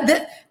 like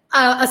the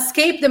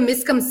escape the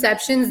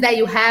misconceptions that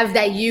you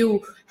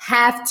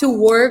have to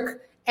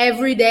work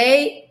every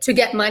day to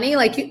get money.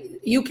 Like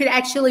you could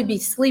actually be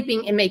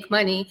sleeping and make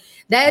money.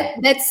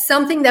 That's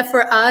something that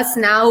for us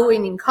now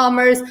in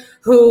e-commerce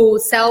who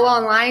sell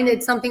online,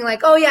 it's something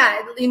like, oh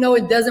yeah,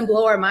 it doesn't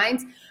blow our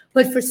minds.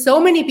 But for so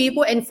many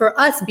people, and for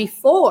us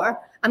before,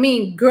 I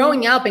mean,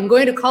 growing up and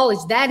going to college,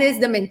 that is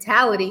the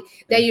mentality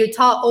that you're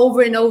taught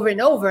over and over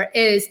and over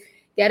is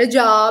get a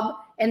job,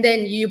 and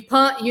then you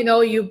function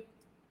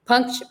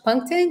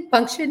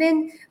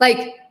in,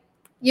 like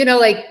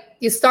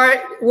you start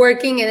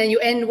working and then you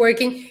end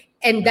working,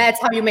 and that's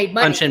how you make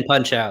money. Punch in,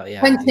 punch out. Yeah.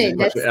 Punch in.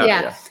 That's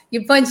Yeah.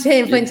 You punch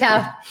in, punch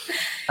out.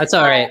 That's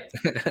all right.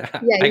 Yeah, I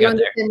you got there.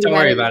 understand Don't that.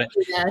 worry about it.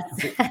 Yes.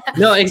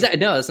 No, exactly.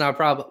 No, it's not a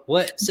problem.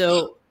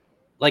 So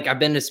like, I've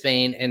been to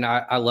Spain and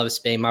I love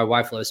Spain. My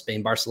wife loves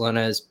Spain.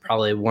 Barcelona is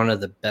probably one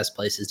of the best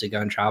places to go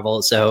and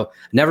travel. So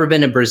never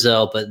been to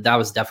Brazil, but that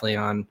was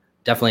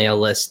definitely a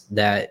list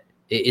that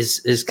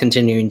is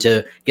continuing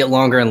to get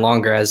longer and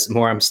longer as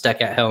more I'm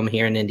stuck at home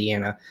here in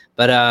Indiana.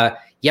 But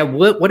yeah,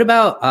 what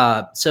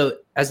about so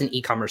as an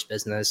e-commerce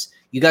business,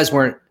 you guys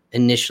weren't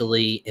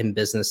initially in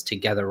business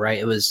together, right?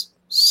 It was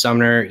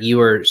Sumner, you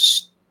were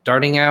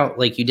starting out,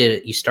 like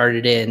you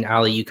started it, and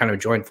Ali, you kind of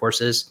joined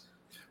forces.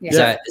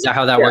 Yeah. Is that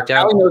how that worked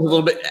out? Ali knows a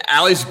little bit.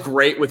 Ali's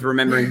great with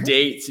remembering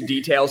dates and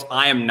details.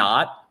 I am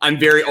not. I'm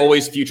very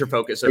always future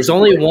focused. There's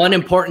only one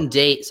important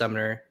date,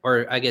 Sumner,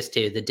 or I guess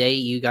two: the day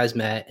you guys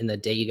met and the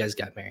day you guys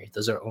got married.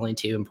 Those are only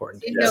two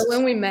important dates. You know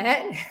when we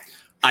met?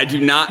 I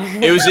do not.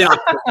 It was in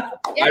October.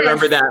 I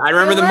remember that. I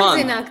remember the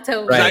month. In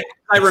October. Right.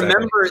 I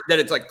remember that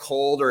it's like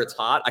cold or it's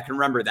hot. I can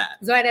remember that.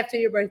 It's right after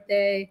your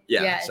birthday.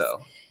 Yeah. Yes.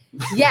 So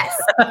Yes.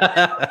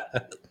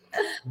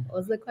 What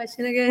was the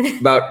question again?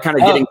 about kind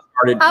of getting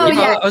started. Oh, with-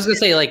 yeah. I was gonna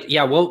say, like,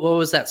 yeah, what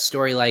was that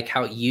story like?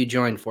 How you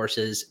joined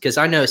forces? Because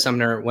I know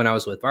Sumner when I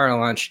was with Viral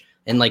Launch,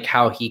 and like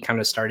how he kind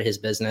of started his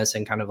business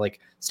and kind of like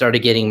started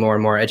getting more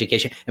and more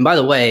education. And by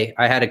the way,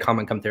 I had a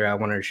comment come through I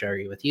wanted to share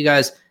with you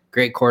guys.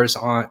 Great course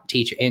on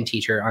teacher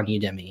on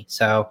Udemy.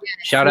 So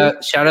shout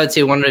out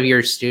to one of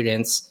your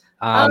students.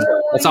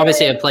 It's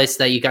obviously a place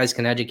that you guys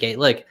can educate.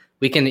 Look,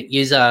 we can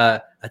use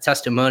a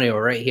testimonial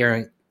right here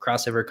in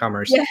Crossover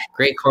Commerce. Yeah.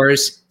 Great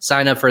course.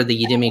 Sign up for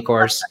the Udemy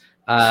course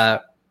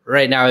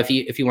right now if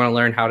you want to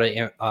learn how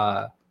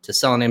to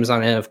sell on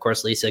Amazon. And of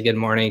course, Lisa, good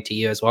morning to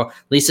you as well.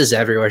 Lisa's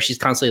everywhere. She's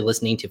constantly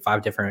listening to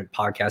 5 different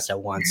podcasts at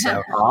once.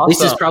 So Awesome.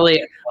 Lisa's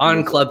probably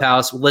on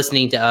Clubhouse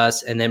listening to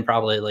us and then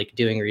probably like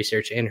doing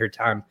research in her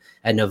time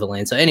at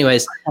Novaland. So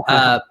anyways,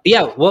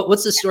 yeah,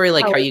 what's the story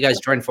like how you guys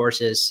joined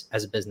forces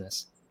as a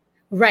business?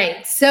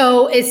 Right.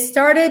 So it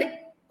started,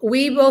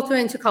 we both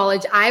went to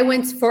college. I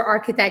went for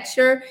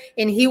architecture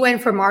and he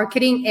went for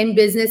marketing and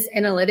business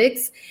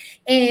analytics.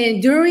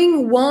 And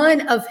during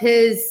one of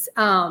his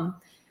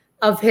internships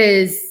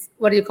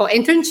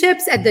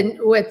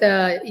with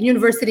the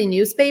university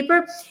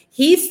newspaper,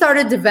 he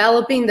started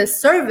developing the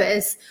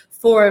service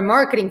for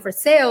marketing, for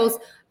sales,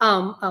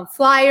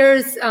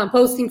 flyers,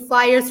 posting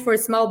flyers for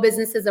small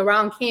businesses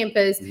around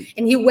campus.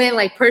 And he went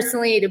like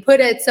personally to put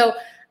it. So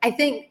I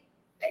think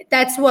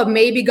that's what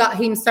maybe got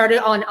him started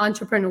on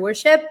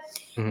entrepreneurship.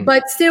 Mm-hmm.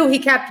 But still, he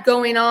kept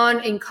going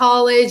on in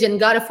college and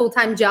got a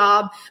full-time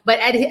job. But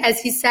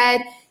as he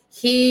said,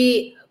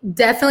 he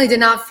definitely did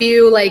not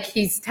feel like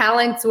his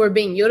talents were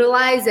being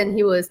utilized, and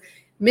he was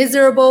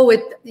miserable with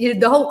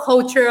the whole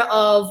culture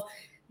of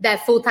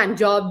that full-time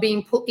job,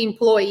 being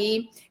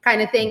employee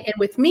kind of thing. And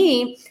with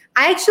me,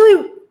 I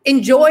actually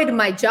enjoyed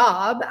my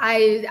job.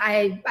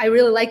 I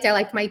really liked it. I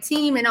liked my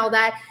team and all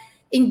that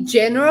in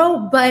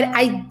general. But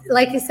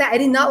like I said, I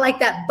did not like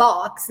that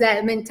box,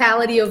 that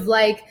mentality of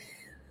like,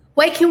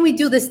 why can't we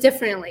do this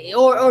differently?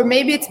 Or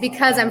maybe it's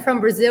because I'm from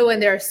Brazil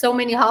and there are so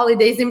many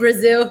holidays in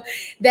Brazil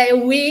that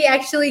we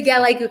actually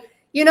get like,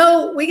 you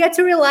know, we get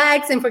to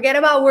relax and forget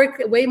about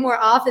work way more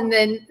often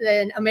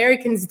than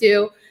Americans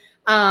do.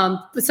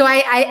 So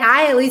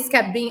I at least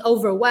kept being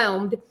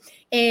overwhelmed,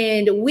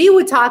 and we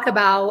would talk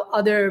about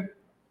other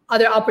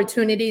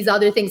opportunities,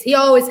 other things. He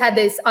always had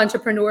this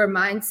entrepreneur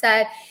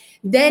mindset.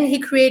 Then he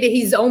created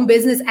his own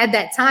business at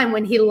that time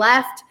when he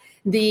left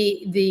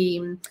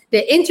the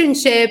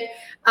internship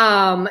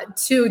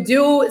to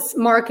do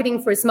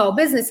marketing for small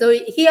business. So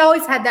he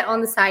always had that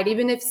on the side,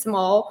 even if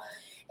small.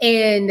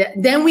 And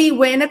then we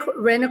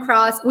ran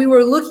across, we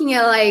were looking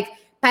at like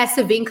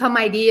passive income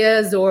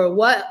ideas or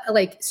what,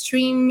 like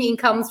stream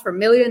incomes for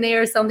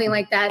millionaires, something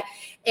like that.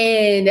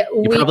 And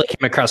we probably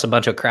came across a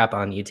bunch of crap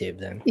on YouTube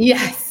then.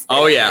 Yes.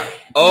 Oh yeah.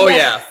 Oh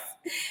yes.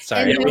 Yeah.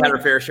 Sorry. Yeah, we had our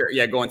fair share.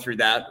 Yeah, going through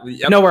that.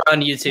 Yep. I know we're on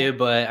YouTube,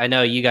 but I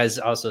know you guys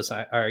also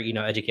are, you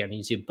know, educated on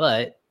YouTube.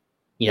 But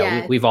you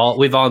know, we've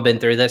all been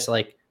through this.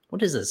 Like,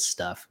 what is this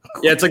stuff?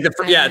 Yeah, it's like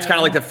it's kind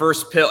of like the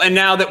first pill. And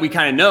now that we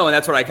kind of know, and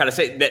that's what I kind of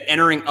say, that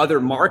entering other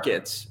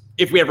markets,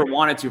 if we ever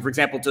wanted to, for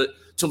example,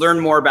 to learn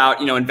more about,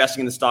 you know,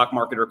 investing in the stock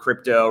market or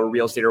crypto or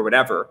real estate or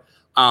whatever,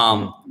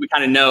 we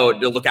kind of know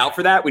to look out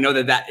for that. We know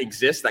that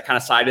exists, that kind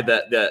of side of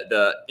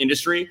the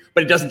industry,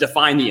 but it doesn't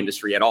define the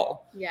industry at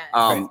all.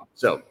 Yeah.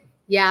 So.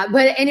 Yeah,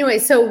 but anyway,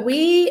 so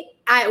we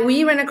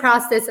ran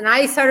across this, and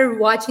I started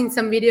watching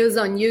some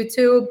videos on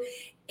YouTube,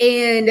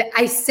 and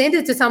I sent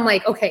it to some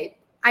like, okay,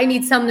 I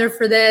need Sumner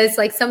for this.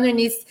 Like Sumner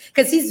needs,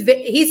 because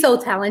he's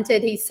so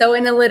talented, he's so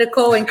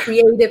analytical and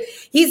creative.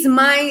 His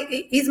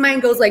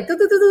mind goes like,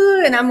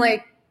 and I'm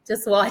like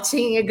just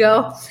watching it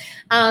go.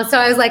 So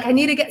I was like, I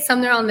need to get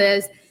Sumner on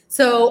this.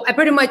 So I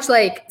pretty much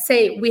like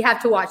say, we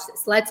have to watch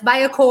this. Let's buy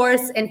a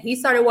course. And he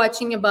started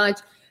watching a bunch,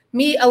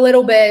 me a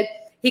little bit.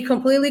 He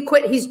completely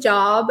quit his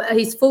job,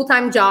 his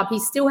full-time job. He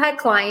still had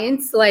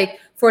clients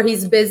like for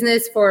his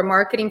business, for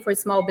marketing for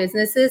small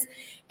businesses.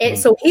 And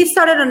so he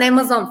started on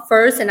Amazon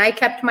first, and I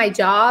kept my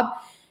job.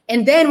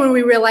 And then when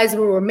we realized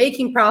we were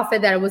making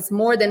profit, that it was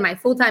more than my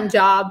full-time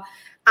job,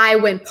 I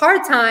went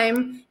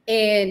part-time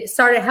and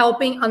started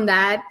helping on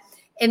that.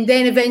 And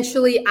then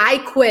eventually I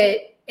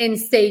quit and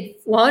stayed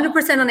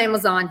 100% on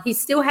Amazon. He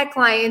still had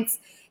clients.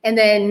 And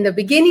then in the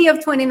beginning of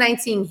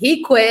 2019,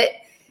 he quit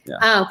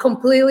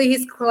completely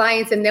his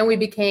clients. And then we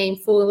became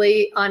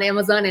fully on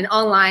Amazon and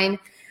online.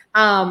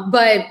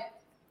 But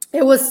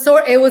it was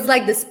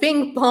like this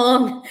ping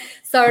pong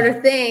sort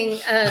of thing,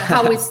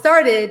 how we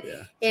started.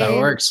 And, how it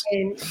works.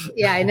 And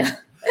yeah, I know.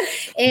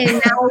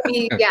 And now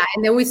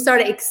and then we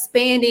started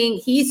expanding.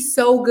 He's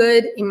so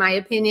good, in my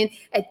opinion,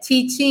 at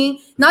teaching.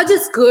 Not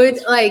just good,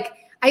 like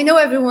I know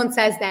everyone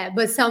says that,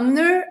 but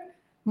Sumner,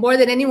 more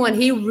than anyone,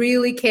 he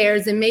really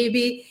cares. And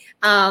maybe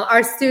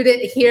our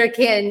student here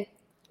can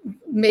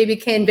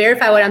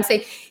verify what I'm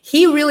saying.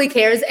 He really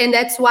cares. And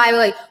that's why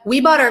like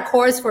we bought our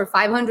course for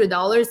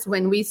 $500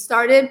 when we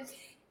started,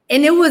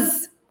 and it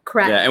was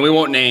crap. Yeah, and we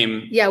won't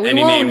name any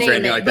names or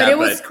anything like that. But it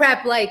was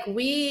crap. Like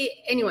we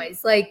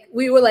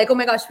were like, oh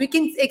my gosh, we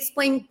can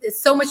explain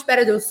this so much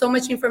better. There was so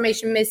much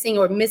information missing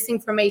or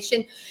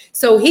misinformation.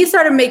 So he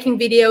started making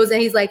videos,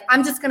 and he's like,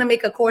 I'm just gonna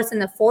make a course, an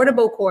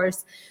affordable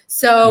course.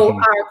 So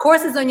our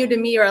courses on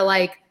Udemy are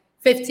like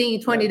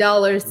 $15,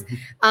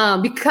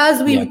 $20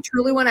 because we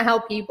truly want to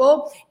help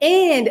people.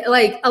 And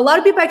like a lot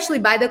of people actually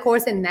buy the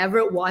course and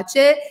never watch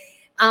it.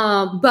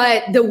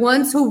 But the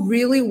ones who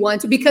really want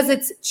to, because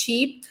it's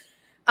cheap,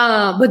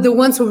 but the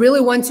ones who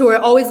really want to are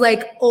always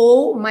like,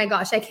 oh my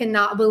gosh, I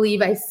cannot believe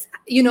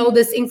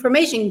this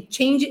information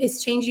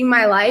is changing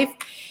my life.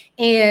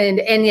 And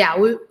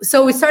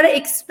so we started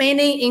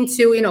expanding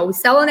into, we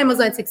sell on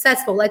Amazon, it's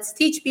successful. Let's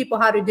teach people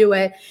how to do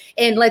it.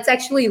 And let's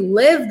actually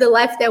live the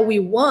life that we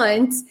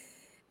want.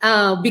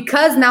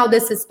 Because now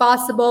this is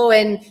possible,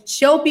 and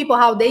show people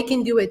how they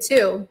can do it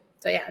too.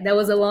 So yeah, that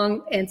was a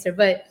long answer,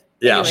 but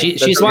yeah, anyway.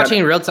 she's watching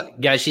in real time,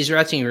 guys. She's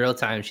watching in real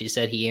time. She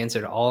said he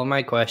answered all of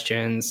my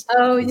questions.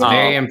 Oh, it's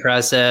very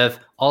impressive.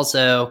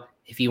 Also,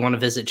 if you want to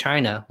visit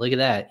China, look at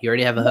that. You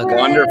already have a hookup.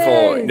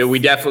 Wonderful. No, we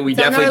definitely,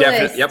 definitely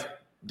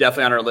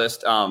on our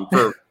list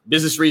for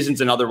business reasons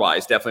and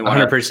otherwise. Definitely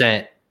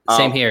 100%.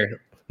 Same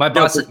here. My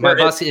boss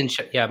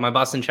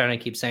in China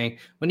keeps saying,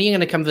 "When are you going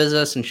to come visit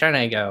us in China?"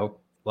 I go,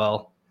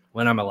 "Well,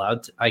 when I'm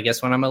allowed to, I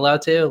guess when I'm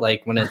allowed to,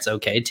 like when it's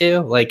okay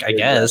to, like, I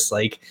guess,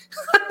 like,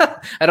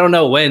 I don't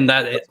know when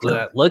that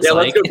looks like."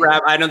 Let's go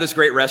grab, I know this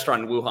great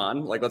restaurant in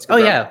Wuhan. Like, let's go.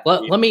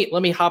 Let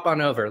me hop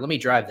on over. Let me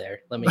drive there.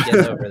 Let me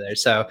get over there.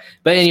 So,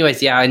 but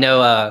anyways, I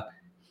know,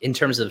 in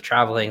terms of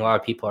traveling, a lot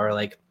of people are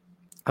like,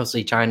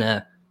 obviously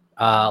China,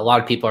 a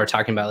lot of people are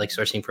talking about like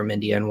sourcing from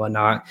India and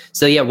whatnot.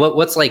 So yeah,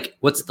 what's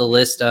the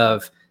list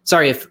of,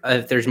 sorry, if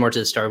there's more to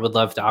the story, would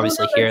love to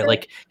obviously hear,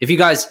 like, if you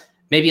guys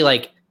maybe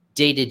like,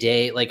 day to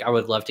day, like I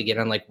would love to get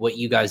on like what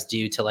you guys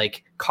do to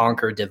like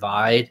conquer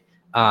divide.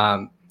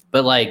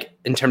 But like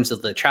in terms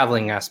of the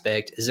traveling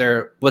aspect,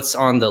 what's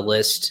on the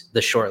list,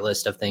 the short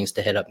list of things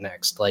to hit up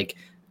next? Like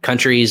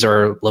countries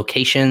or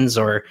locations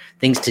or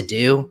things to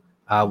do?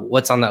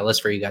 What's on that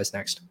list for you guys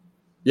next?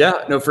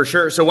 Yeah, no, for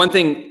sure. So one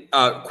thing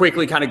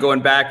quickly kind of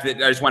going back that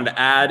I just wanted to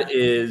add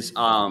is,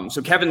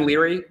 so Kevin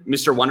Leary,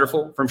 Mr.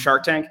 Wonderful from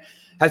Shark Tank,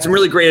 had some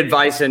really great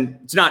advice, and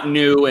it's not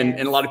new, and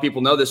a lot of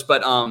people know this,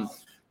 but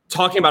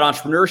talking about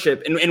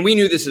entrepreneurship, and we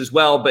knew this as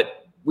well,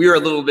 but we were a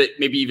little bit,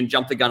 maybe even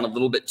jumped the gun a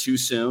little bit too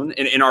soon,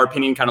 in our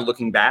opinion, kind of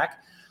looking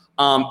back,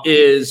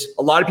 is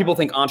a lot of people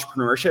think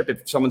entrepreneurship,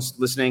 if someone's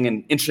listening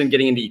and interested in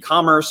getting into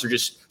e-commerce or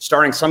just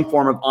starting some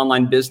form of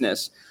online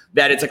business,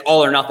 that it's like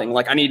all or nothing.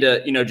 Like I need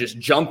to, just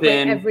jump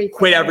in,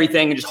 quit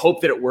everything and just hope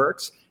that it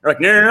works. They're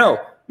like, no.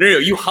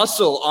 You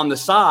hustle on the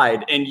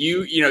side, and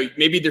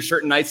maybe there's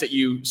certain nights that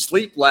you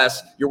sleep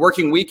less, you're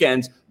working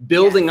weekends,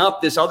 building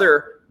up this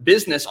other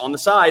business on the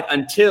side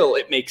until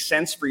it makes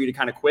sense for you to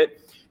kind of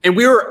quit. And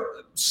we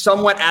were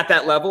somewhat at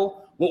that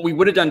level. What we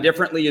would have done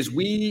differently is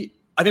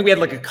I think we had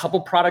like a couple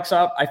products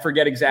up. I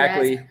forget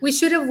exactly. Yes. We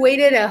should have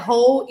waited a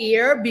whole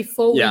year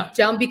before we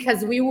jumped,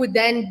 because we would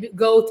then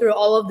go through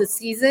all of the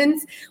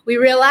seasons. We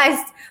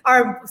realized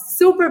our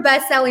super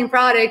best-selling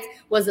product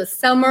was a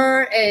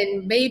summer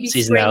and maybe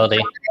seasonality.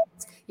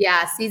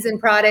 Season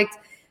product.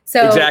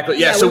 So exactly.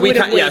 Yeah. So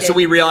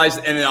we realized,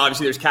 and then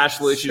obviously there's cash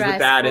flow issues with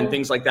that and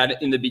things like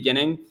that in the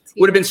beginning.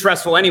 Would have been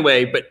stressful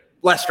anyway, but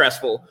less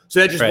stressful. So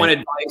that's just one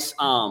advice.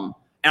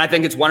 And I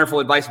think it's wonderful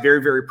advice,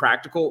 very, very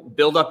practical.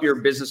 Build up your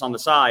business on the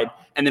side.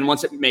 And then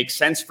once it makes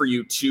sense for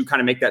you to kind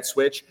of make that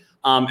switch.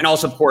 And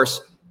also, of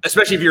course,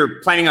 especially if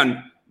you're planning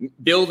on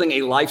building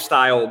a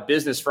lifestyle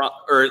business from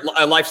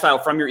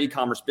your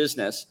e-commerce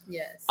business,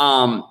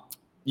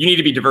 you need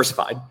to be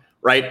diversified,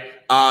 right?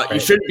 You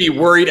shouldn't be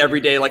worried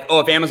every day, like,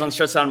 if Amazon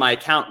shuts down my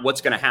account,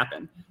 what's going to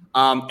happen?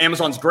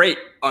 Amazon's great,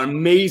 an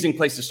amazing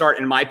place to start,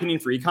 in my opinion,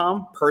 for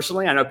e-com.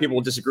 Personally, I know people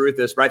will disagree with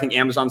this, but I think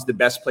Amazon's the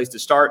best place to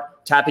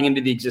start, tapping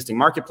into the existing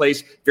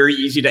marketplace. Very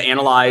easy to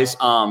analyze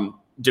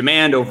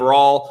demand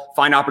overall,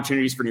 find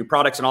opportunities for new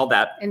products and all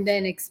that. And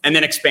then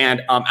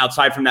expand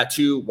outside from that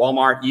to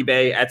Walmart,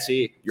 eBay,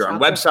 Etsy, your own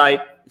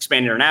website,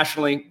 expand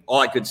internationally, all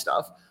that good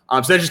stuff.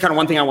 So that's just kind of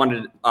one thing I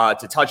wanted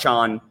to touch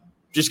on,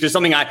 just because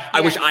something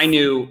I wish I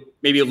knew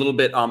maybe a little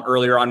bit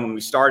earlier on when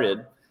we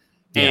started.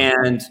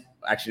 And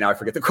actually, now I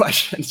forget the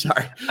question.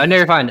 Sorry. Oh, no,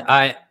 you're fine.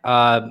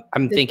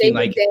 I'm thinking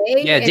like,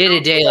 day to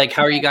day, like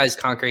how are you guys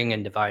conquering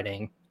and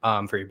dividing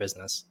for your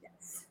business?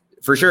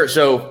 For sure.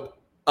 So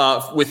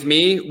with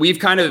me, we've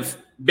kind of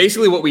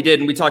basically what we did,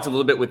 and we talked a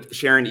little bit with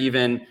Sharon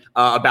even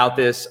about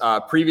this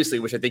previously,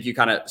 which I think you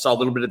kind of saw a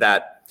little bit of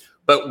that.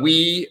 But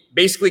we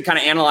basically kind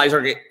of analyzed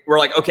we're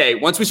like, okay,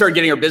 once we started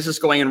getting our business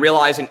going and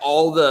realizing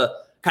all the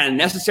kind of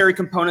necessary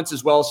components,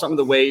 as well as some of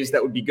the ways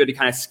that would be good to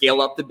kind of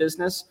scale up the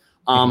business,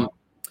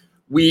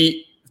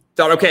 we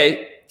thought,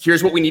 okay,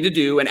 here's what we need to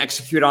do and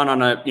execute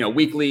on a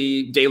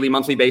weekly, daily,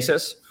 monthly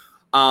basis.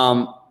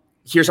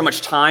 Here's how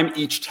much time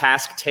each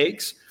task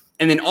takes.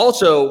 And then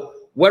also,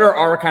 what are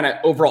our kind of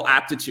overall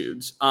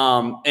aptitudes?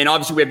 And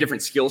obviously we have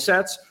different skill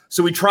sets.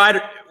 So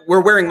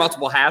we're wearing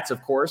multiple hats,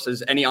 of course,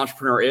 as any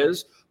entrepreneur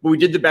is, but we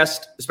did the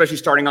best, especially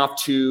starting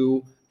off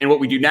and what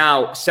we do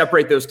now,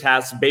 separate those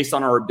tasks based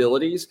on our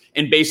abilities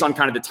and based on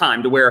kind of the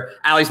time, to where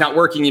Allie's not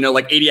working,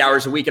 like 80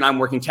 hours a week and I'm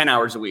working 10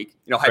 hours a week,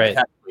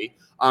 hypothetically,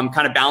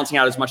 kind of balancing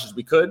out as much as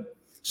we could.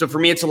 So for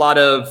me, it's a lot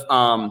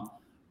of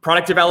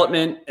product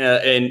development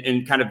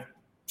and kind of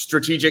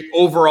strategic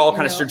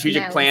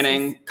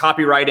planning,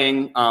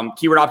 copywriting,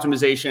 keyword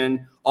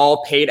optimization,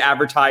 all paid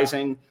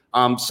advertising,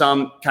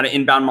 some kind of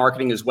inbound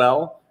marketing as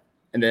well.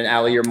 And then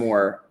Allie, you're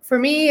more. For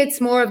me,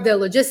 it's more of the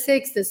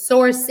logistics, the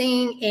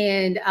sourcing,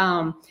 and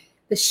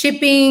the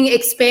shipping,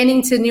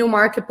 expanding to new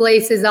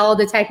marketplaces, all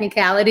the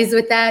technicalities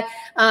with that,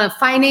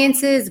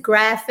 finances,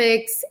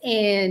 graphics,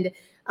 and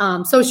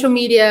social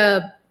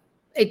media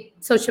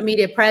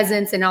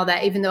presence and all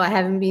that, even though I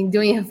haven't been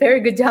doing a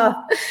very good job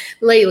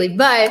lately.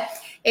 But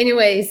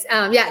anyways,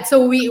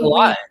 so we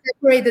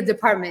separate the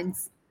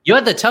departments. You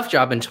had the tough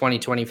job in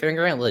 2020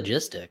 figuring out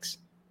logistics.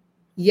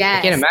 Yeah,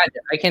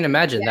 I can't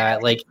imagine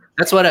that. Like,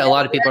 that's what a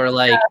lot of people are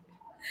like.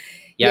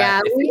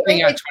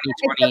 Figuring out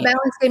 2020.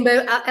 Balancing,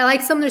 but I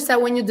like Sumner said,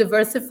 when you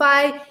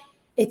diversify,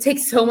 it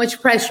takes so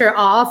much pressure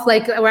off.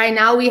 Like right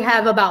now we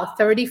have about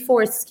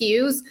 34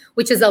 SKUs,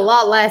 which is a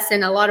lot less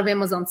than a lot of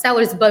Amazon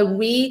sellers, but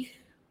we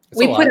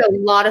put a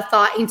lot of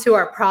thought into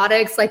our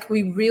products. Like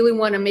we really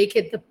want to make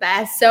it the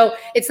best. So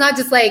it's not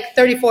just like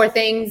 34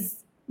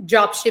 things,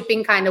 drop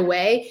shipping kind of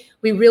way.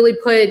 We really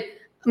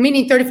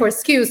meaning 34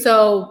 SKUs.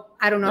 So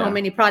I don't know how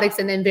many products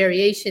and then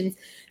variations.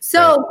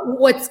 So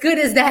what's good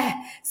is that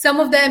some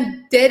of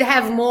them did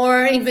have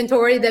more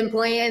inventory than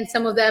planned.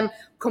 Some of them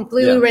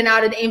completely ran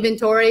out of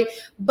inventory,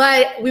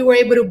 but we were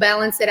able to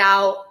balance it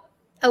out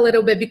a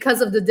little bit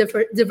because of the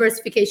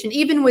diversification,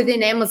 even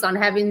within Amazon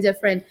having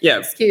different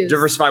SKUs.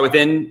 Diversify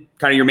within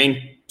kind of your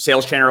main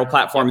sales channel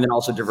platform, and then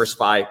also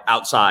diversify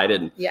outside.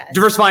 And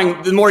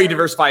diversifying, the more you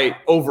diversify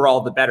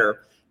overall, the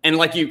better. And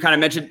like you kind of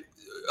mentioned,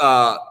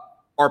 our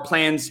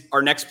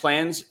next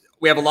plans,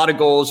 we have a lot of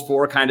goals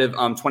for kind of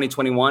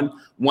 2021.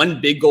 One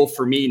big goal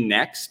for me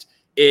next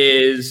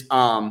is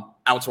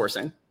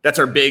outsourcing. That's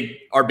our big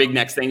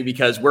next thing,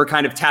 because we're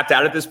kind of tapped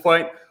out at this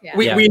point. Yeah.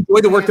 We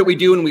enjoy the work that we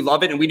do and we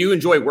love it, and we do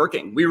enjoy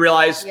working. We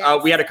realize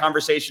I had a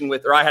conversation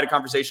with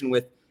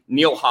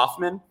Neil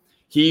Hoffman.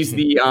 He's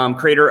the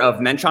creator of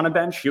Mensch on a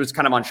Bench. He was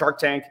kind of on Shark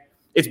Tank.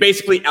 It's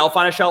basically Elf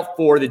on a Shelf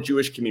for the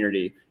Jewish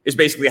community, is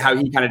basically how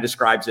he kind of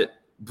describes it.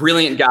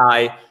 Brilliant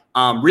guy,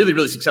 really,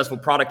 really successful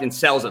product, and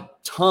sells a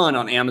ton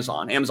on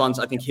Amazon. Amazon's,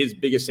 I think, his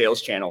biggest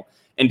sales channel,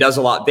 and does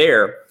a lot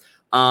there.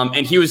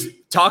 And he was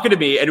talking to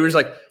me, and it was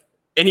like,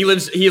 and he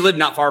lived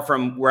not far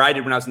from where I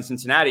did when I was in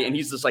Cincinnati. And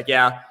he's just like,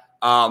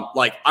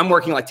 like I'm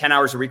working like 10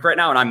 hours a week right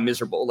now, and I'm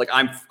miserable. Like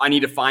I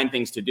need to find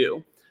things to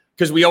do.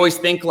 Because we always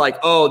think like,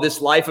 oh,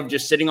 this life of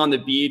just sitting on the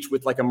beach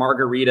with like a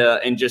margarita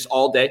and just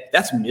all day,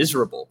 that's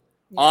miserable.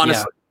 Honestly.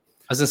 Yeah.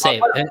 I was gonna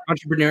say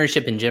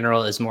entrepreneurship in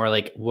general is more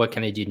like, what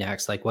can I do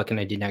next? Like, what can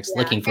I do next?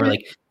 Looking for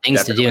like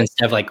things to do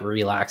instead of like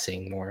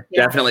relaxing more.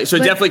 Yeah. Definitely. So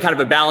definitely kind of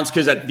a balance,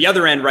 because at the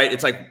other end, right,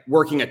 it's like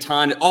working a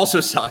ton. It also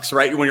sucks,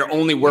 right? When you're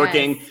only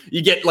working,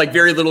 you get like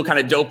very little kind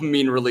of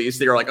dopamine release.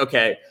 That you're like,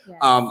 okay,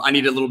 I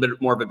need a little bit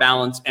more of a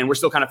balance, and we're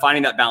still kind of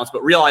finding that balance.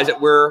 But realize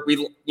that we're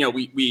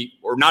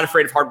not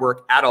afraid of hard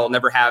work at all.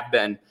 Never have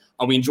been.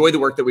 We enjoy the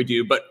work that we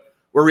do, but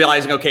we're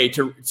realizing, okay,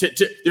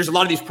 there's a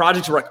lot of these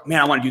projects where we're like, man,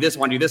 I want to do this, I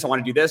want to do this, I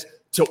want to do this.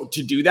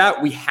 To do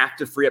that, we have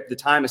to free up the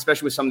time,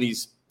 especially with some of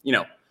these,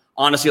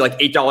 honestly, like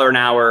 $8 an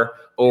hour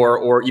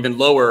or even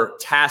lower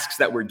tasks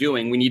that we're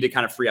doing. We need to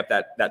kind of free up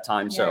that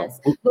time. Yes.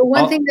 So, but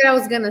one thing that I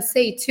was going to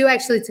say too,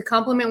 actually, to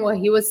complement what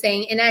he was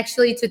saying, and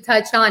actually to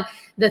touch on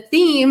the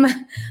theme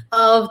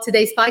of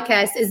today's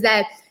podcast, is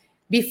that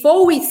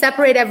before we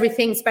separate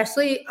everything,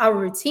 especially our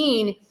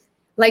routine,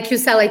 like you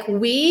said, like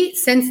we,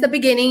 since the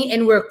beginning,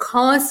 and we're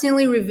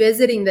constantly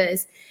revisiting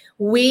this,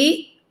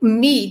 we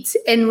meet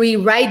and we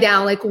write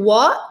down like,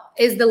 what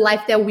is the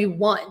life that we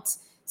want?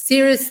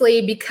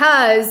 Seriously,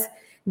 because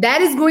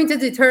that is going to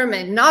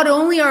determine not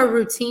only our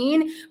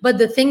routine, but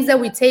the things that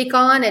we take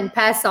on and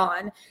pass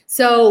on.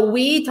 So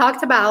we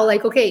talked about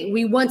like, okay,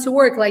 we want to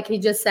work, like he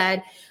just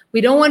said,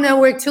 we don't want to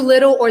work too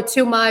little or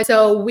too much.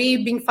 So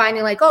we've been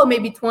finding like, oh,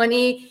 maybe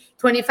 20,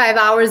 25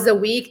 hours a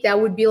week. That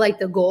would be like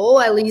the goal,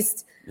 at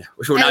least.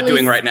 Which we're not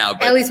doing right now.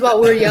 But at least while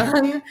we're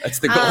young. That's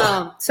the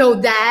goal. So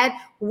that,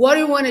 what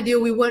do we want to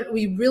do? We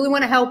really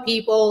want to help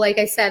people. Like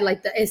I said,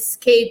 like the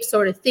escape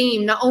sort of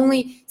theme, not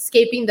only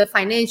escaping the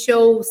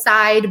financial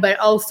side, but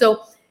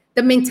also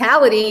the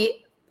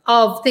mentality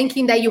of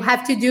thinking that you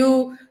have to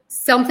do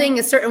something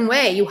a certain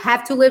way. You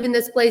have to live in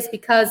this place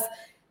because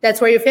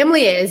that's where your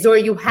family is, or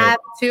you have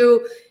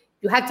to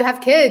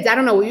have kids. I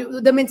don't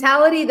know, the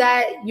mentality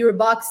that you're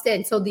boxed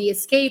in. So the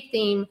escape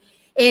theme,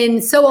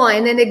 and so on.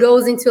 And then it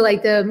goes into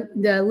like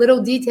the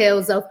little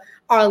details of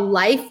our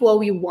life, what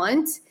we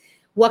want,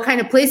 what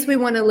kind of place we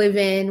want to live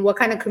in, what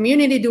kind of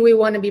community do we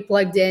want to be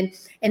plugged in.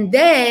 And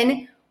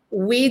then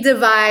we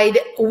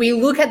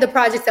look at the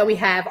projects that we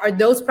have. Are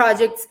those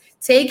projects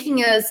taking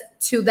us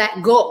to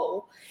that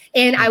goal?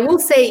 And I will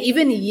say,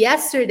 even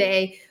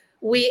yesterday,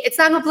 it's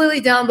not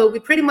completely done, but we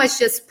pretty much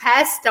just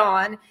passed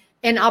on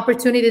an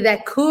opportunity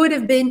that could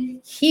have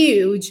been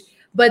huge,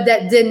 but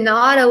that did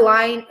not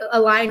align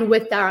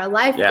with our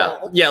life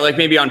goal. Yeah, like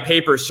maybe on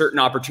paper, certain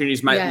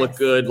opportunities might look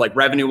good, like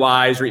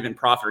revenue-wise or even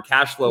profit or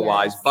cash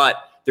flow-wise, but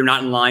they're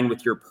not in line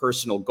with your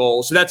personal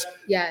goals. So that's,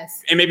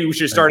 and maybe we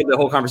should have started the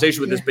whole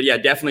conversation with this, but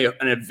definitely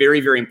a very,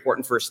 very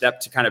important first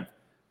step to kind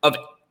of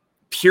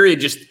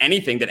period, just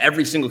anything that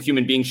every single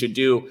human being should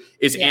do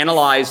is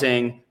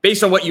analyzing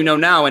based on what you know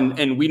now.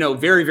 And we know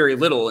very, very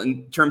little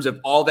in terms of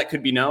all that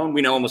could be known.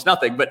 We know almost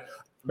nothing, but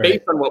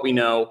based on what we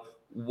know,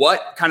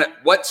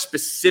 what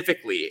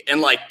specifically,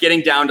 and like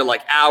getting down to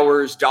like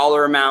hours,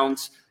 dollar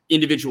amounts,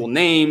 individual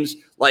names,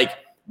 like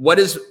what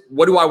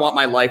do I want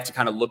my life to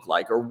kind of look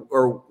like,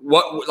 or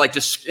what, like,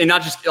 just, and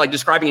not just like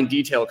describing in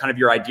detail kind of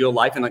your ideal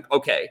life, and like,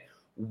 okay,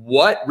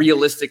 what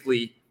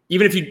realistically,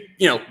 even if you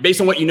based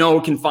on what you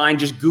know, can find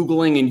just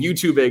Googling and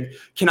YouTubing,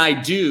 can I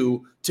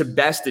do to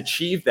best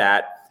achieve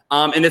that?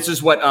 And this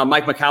is what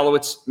Mike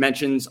Michalowicz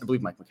mentions, I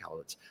believe Mike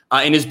Michalowicz,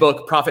 in his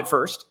book, Profit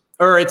First,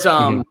 or it's,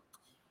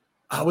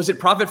 was it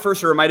Profit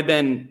First, or it might've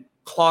been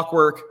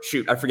Clockwork?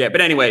 Shoot, I forget. But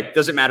anyway,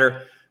 doesn't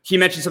matter. He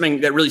mentioned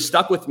something that really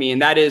stuck with me.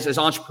 And that is, as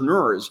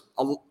entrepreneurs,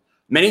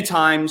 many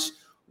times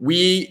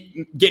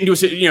we get into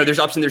there's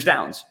ups and there's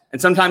downs.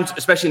 And sometimes,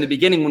 especially in the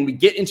beginning, when we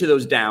get into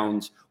those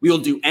downs, we will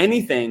do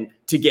anything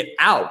to get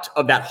out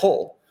of that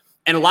hole.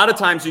 And a lot of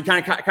times you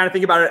kind of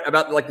think about it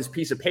about like this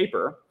piece of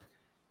paper,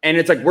 and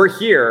it's like, we're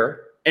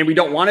here and we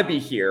don't want to be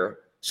here.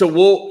 So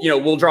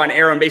we'll draw an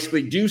arrow and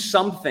basically do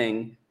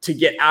something to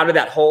get out of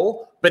that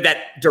hole. But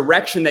that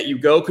direction that you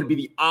go could be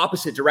the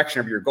opposite direction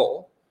of your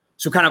goal.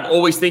 So kind of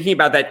always thinking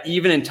about that,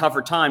 even in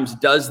tougher times,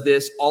 does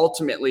this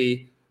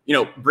ultimately,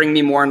 bring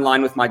me more in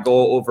line with my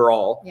goal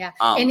overall? Yeah.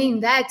 And in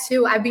that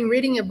too, I've been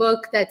reading a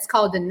book that's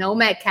called The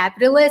Nomad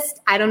Capitalist.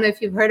 I don't know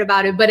if you've heard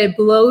about it, but it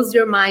blows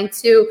your mind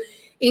too,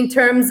 in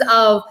terms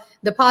of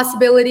the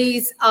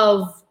possibilities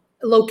of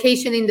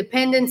location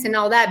independence and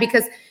all that.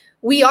 Because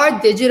we are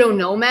digital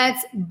nomads,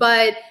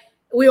 but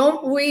we're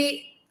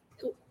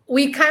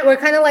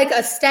kind of like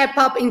a step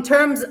up in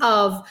terms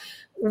of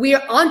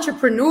we're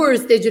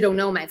entrepreneurs, digital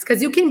nomads,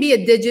 because you can be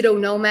a digital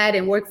nomad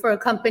and work for a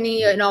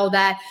company and all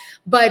that,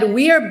 but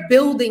we are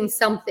building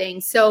something.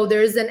 So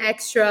there's an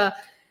extra,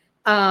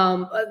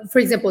 for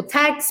example,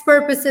 tax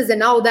purposes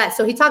and all that.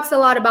 So he talks a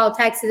lot about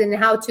taxes and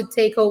how to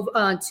take over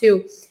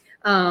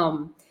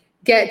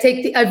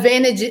take the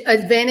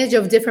advantage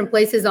of different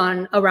places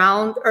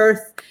around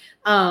Earth,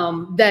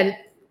 that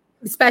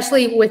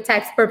especially with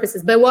tax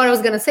purposes. But what I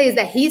was going to say is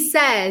that he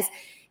says,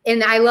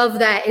 and I love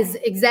that, is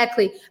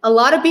exactly, a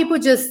lot of people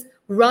just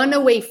run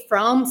away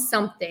from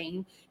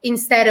something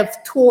instead of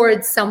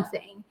towards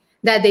something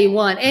that they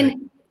want.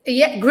 And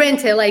yeah,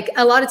 granted, like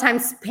a lot of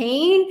times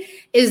pain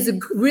is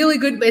really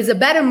good, is a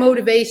better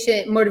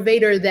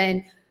motivator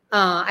than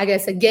I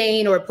guess a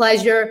gain or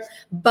pleasure.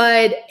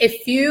 But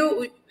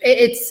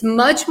it's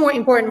much more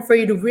important for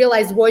you to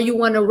realize what you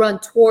want to run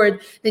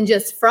toward than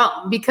just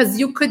from, because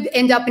you could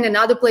end up in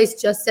another place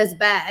just as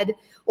bad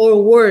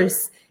or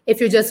worse if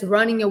you're just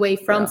running away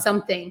from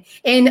something.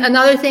 And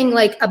another thing,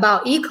 like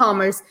about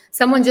e-commerce,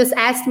 someone just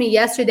asked me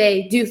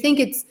yesterday, do you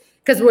think it's,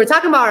 because we're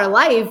talking about our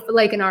life,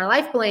 like in our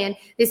life plan,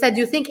 they said,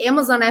 do you think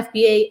Amazon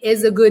FBA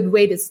is a good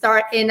way to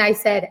start? And I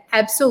said,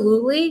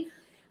 absolutely.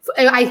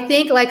 I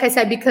think, like I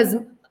said, because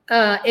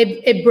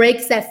it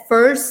breaks that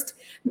first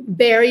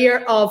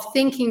barrier of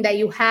thinking that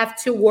you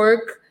have to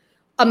work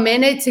a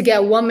minute to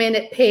get 1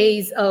 minute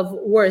pays of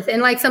worth.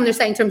 And like some they're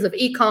saying in terms of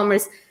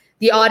e-commerce,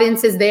 the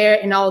audience is there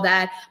and all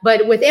that.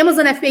 But with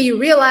Amazon FBA, you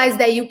realize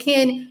that you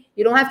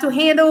don't have to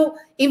handle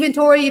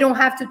inventory. You don't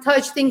have to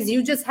touch things.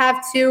 You just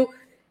have to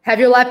have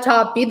your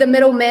laptop, be the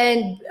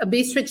middleman,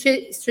 be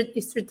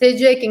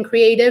strategic and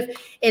creative.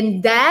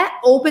 And that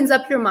opens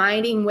up your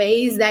mind in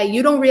ways that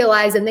you don't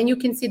realize. And then you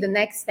can see the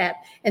next step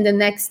and the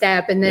next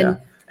step. And then. Yeah.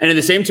 And in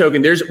the same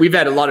token, we've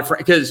had a lot of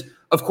friends, because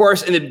of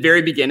course, in the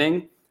very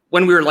beginning,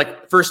 when we were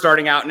like first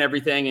starting out and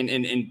everything,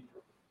 and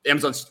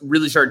Amazon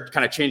really started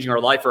kind of changing our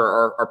life,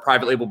 or our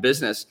private label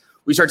business,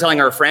 we started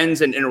telling our friends,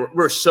 and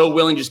we're so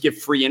willing to just give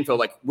free info.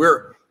 Like,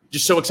 we're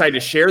just so excited to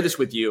share this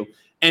with you.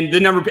 And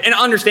the number, and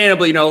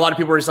understandably, a lot of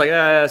people were just like,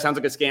 sounds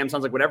like a scam,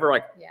 sounds like whatever.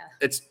 Like,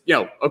 it's,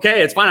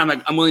 okay, it's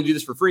fine. I'm willing to do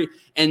this for free.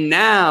 And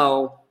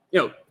now,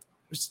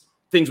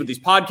 things with these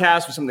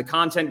podcasts, with some of the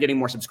content, getting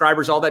more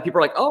subscribers, all that, people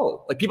are like,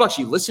 oh, like people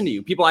actually listen to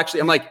you. People actually,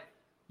 I'm like,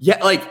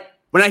 yeah, like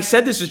when I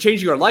said this is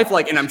changing your life,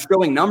 like, and I'm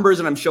showing numbers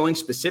and I'm showing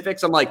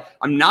specifics, I'm like,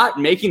 I'm not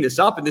making this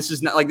up. And this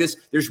is not like this,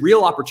 there's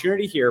real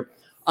opportunity here.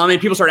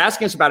 And people start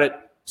asking us about it.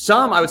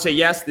 Some, I would say,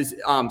 yes, this,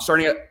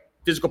 starting a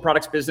physical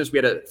products business. We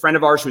had a friend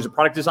of ours who's a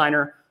product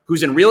designer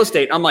who's in real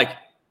estate. I'm like,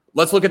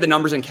 let's look at the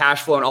numbers and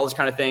cash flow and all this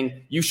kind of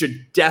thing. You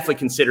should definitely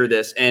consider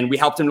this. And we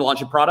helped him to launch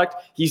a product.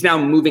 He's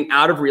now moving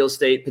out of real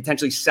estate,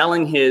 potentially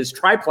selling his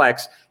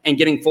triplex and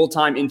getting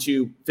full-time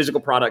into physical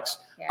products.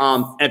 Yes.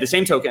 And at the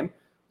same token,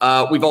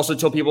 we've also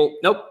told people,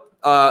 nope,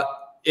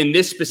 in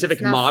this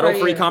specific model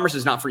for e-commerce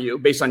is not for you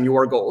based on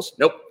your goals.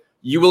 Nope.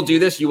 You will do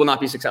this, you will not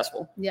be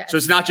successful. Yes. So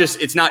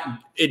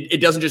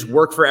it doesn't just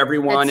work for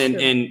everyone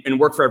and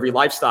work for every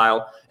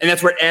lifestyle. And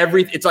that's where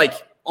it's like,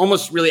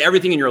 almost really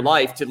everything in your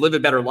life to live a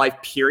better life,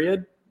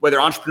 period, whether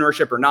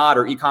entrepreneurship or not,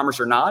 or e-commerce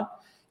or not,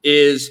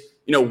 is,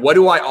 what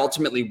do I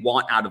ultimately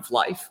want out of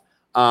life,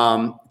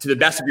 to the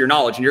best of your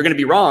knowledge? And you're going to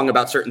be wrong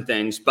about certain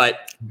things,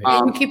 but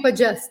you keep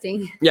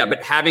adjusting. Yeah.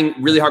 But having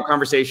really hard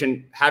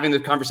having the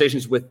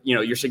conversations with,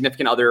 your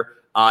significant other,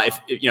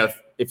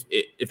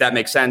 if that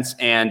makes sense.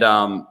 And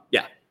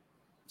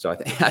so I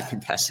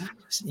think that's.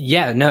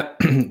 Yeah, no,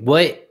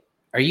 what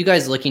are you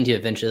guys looking to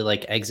eventually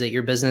like exit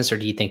your business, or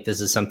do you think this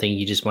is something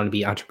you just want to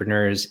be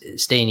entrepreneurs,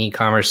 stay in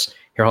e-commerce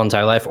your whole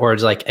entire life, or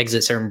like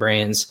exit certain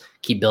brands,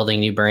 keep building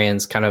new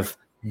brands, kind of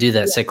do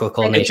that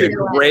cyclical nature?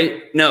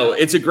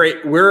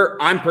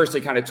 I'm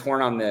personally kind of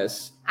torn on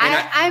this.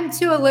 I'm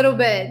too a little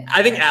bit.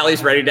 I think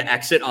Allie's ready to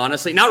exit,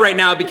 honestly. Not right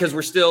now, because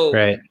we're still,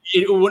 right.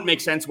 It wouldn't make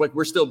sense. Like,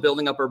 we're still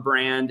building up our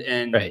brand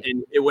and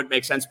it wouldn't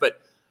make sense,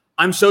 but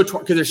I'm so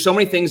torn because there's so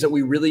many things that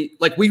we really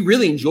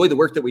enjoy the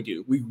work that we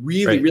do. We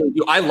really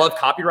do. I love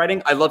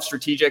copywriting. I love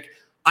strategic.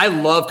 I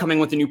love coming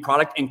with a new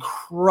product and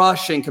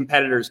crushing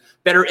competitors,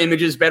 better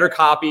images, better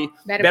copy,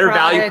 better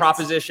value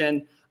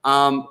proposition,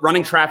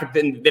 running traffic.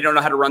 Then they don't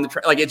know how to run the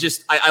traffic. Like, it's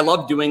just, I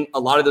love doing a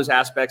lot of those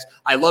aspects.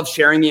 I love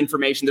sharing the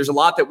information. There's a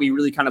lot that we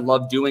really kind of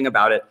love doing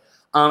about it.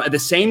 At the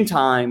same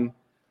time,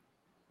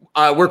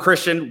 we're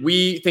Christian.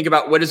 We think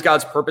about what is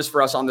God's purpose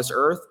for us on this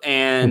earth.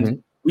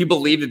 And we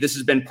believe that this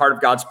has been part of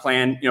God's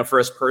plan, for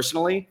us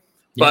personally,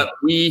 but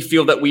we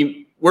feel that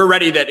we're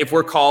ready that if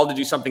we're called to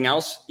do something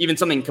else, even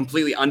something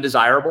completely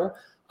undesirable,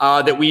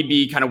 that we'd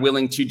be kind of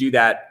willing to do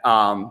that.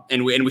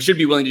 And we should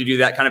be willing to do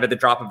that kind of at the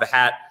drop of a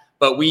hat.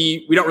 But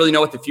we don't really know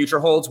what the future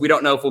holds. We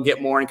don't know if we'll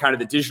get more in kind of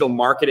the digital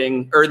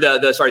marketing or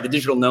the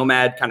digital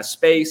nomad kind of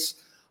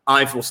space.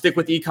 If we'll stick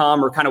with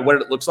e-com or kind of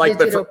what it looks like.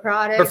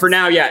 But for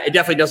now, it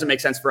definitely doesn't make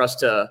sense for us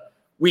to,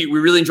 we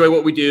really enjoy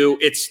what we do.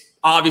 It's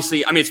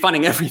obviously, it's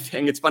funding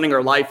everything. It's funding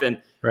our life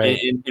and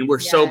we're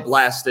so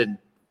blessed. And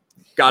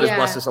God has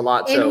blessed us a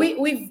lot. And so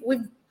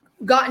we've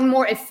gotten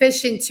more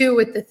efficient too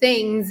with the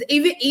things.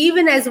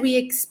 Even as we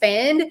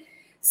expand,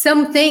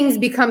 some things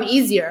become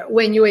easier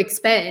when you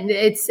expand.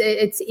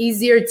 It's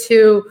easier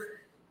to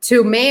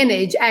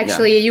manage.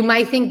 Actually, you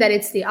might think that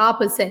it's the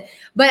opposite,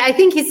 but I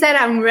think he said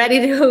I'm ready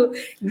to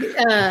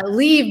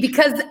leave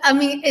because I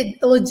mean,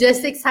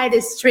 logistics side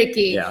is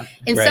tricky,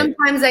 and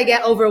sometimes I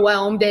get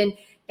overwhelmed.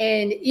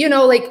 And you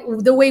know, like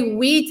the way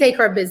we take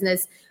our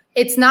business,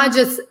 it's not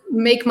just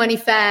make money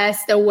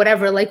fast or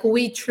whatever. Like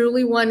we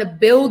truly want to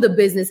build a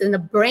business and a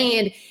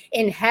brand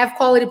and have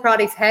quality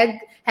products,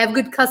 have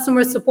good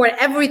customer support,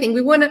 everything.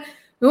 We want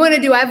to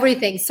do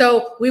everything.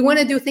 So we want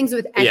to do things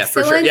with excellence. Yeah,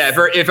 for sure. Yeah,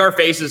 if our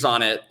face is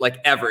on it, like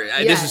ever.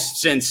 This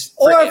is since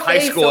high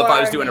school. If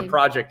I was doing a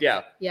project,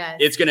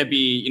 it's going to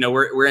be, you know,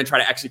 we're going to try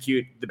to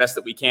execute the best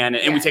that we can.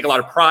 And we take a lot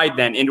of pride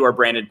then into our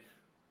brand. And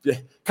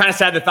kind of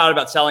sad the thought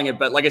about selling it.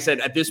 But like I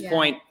said, at this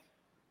point,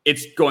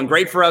 it's going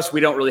great for us.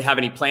 We don't really have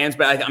any plans,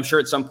 but I'm sure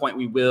at some point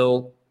we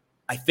will.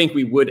 I think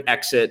we would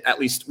exit, at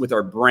least with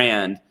our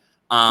brand.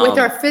 With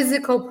our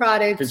physical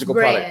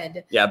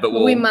brand. Yeah, but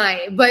we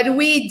might. But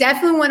we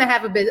definitely want to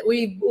have a business.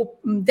 We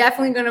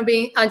definitely going to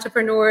be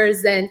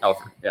entrepreneurs. And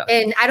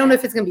I don't know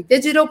if it's going to be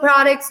digital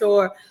products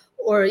or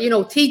you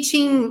know,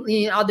 teaching,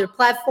 you know, other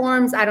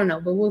platforms. I don't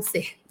know, but we'll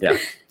see.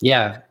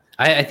 Yeah.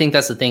 I think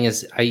that's the thing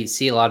is I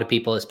see a lot of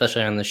people,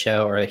 especially on the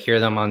show, or I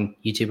hear them on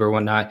YouTube or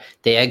whatnot,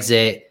 they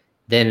exit,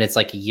 then it's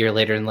like a year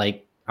later and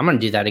like, I'm going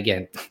to do that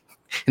again.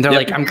 And they're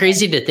like, I'm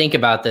crazy to think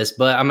about this,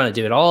 but I'm going to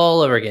do it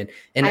all over again.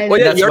 And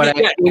that's what I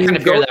kind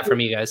of hear that from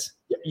you guys.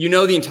 You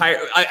know,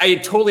 I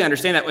totally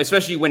understand that,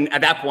 especially when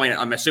at that point,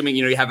 I'm assuming,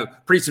 you know, you have a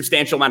pretty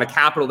substantial amount of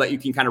capital that you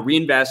can kind of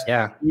reinvest.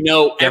 Yeah. You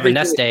know, you have a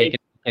nest egg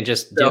and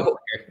just do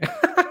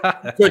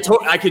it.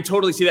 So I could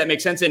totally see that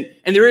make sense. And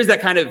there is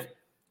that kind of,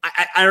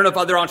 I don't know if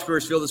other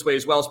entrepreneurs feel this way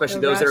as well,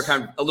 especially those that are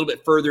kind of a little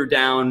bit further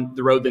down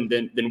the road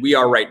than we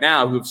are right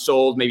now, who've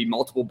sold maybe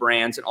multiple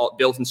brands and all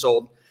built and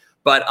sold.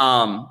 But,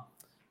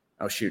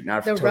 oh shoot!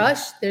 Now there's a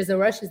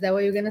rush. Is that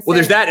what you're gonna say? Well,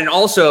 there's that, and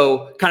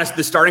also kind of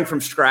the starting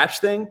from scratch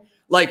thing.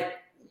 Like,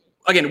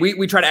 again,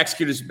 we try to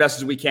execute as best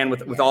as we can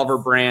with all of our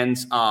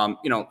brands.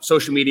 You know,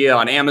 social media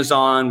on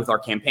Amazon with our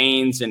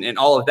campaigns and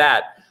all of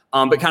that.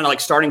 But kind of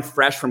like starting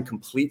fresh from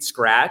complete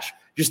scratch.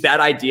 Just that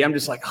idea, I'm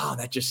just like, oh,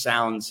 that just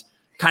sounds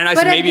kind of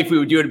nice. Maybe if we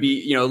would do it, it'd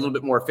be, you know, a little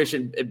bit more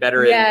efficient and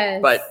better.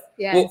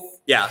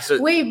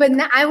 So wait, but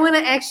now I want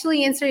to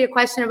actually answer your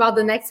question about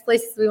the next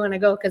places we want to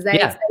go, because that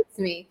excites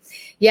me.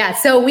 Yeah.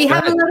 So we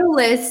have a little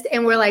list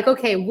and we're like,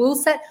 okay,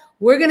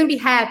 we're going to be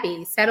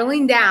happy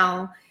settling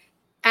down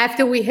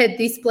after we hit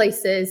these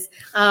places.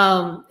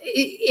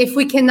 If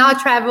we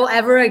cannot travel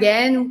ever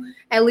again,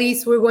 at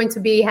least we're going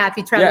to be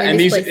happy traveling.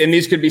 Yeah, and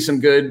these could be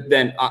some good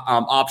then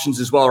options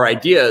as well, or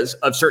ideas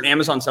of certain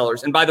Amazon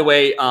sellers. And by the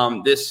way,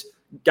 this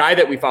guy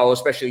that we follow,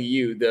 especially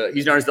you,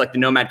 he's known as like the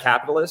Nomad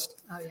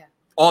Capitalist. Oh yeah.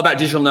 All about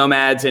digital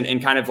nomads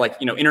and kind of like,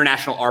 you know,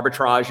 international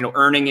arbitrage, you know,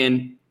 earning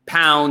in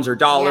pounds or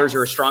dollars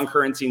or a strong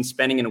currency and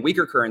spending in a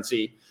weaker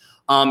currency.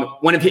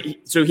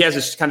 So he has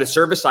this kind of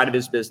service side of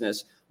his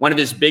business. One of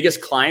his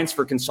biggest clients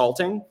for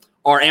consulting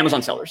are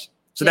Amazon sellers.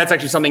 So that's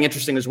actually something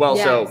interesting as well.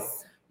 Yes. So,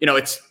 you know,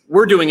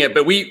 we're doing it,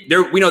 but we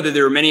know that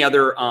there are many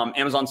other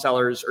Amazon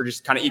sellers or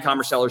just kind of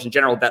e-commerce sellers in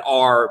general that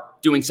are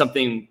doing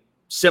something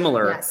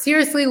similar. Yeah,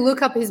 seriously,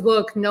 look up his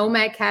book,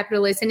 Nomad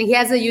Capitalist. And he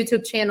has a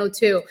YouTube channel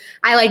too.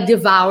 I like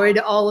devoured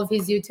all of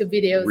his YouTube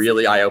videos.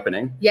 Really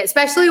eye-opening. Yeah,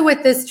 especially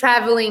with this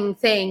traveling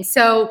thing.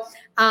 So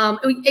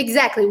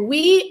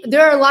exactly.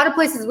 There are a lot of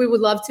places we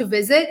would love to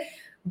visit,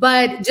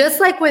 but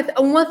just like with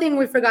one thing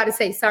we forgot to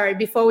say, sorry,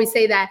 before we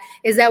say that,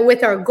 is that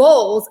with our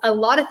goals, a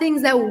lot of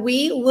things that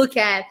we look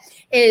at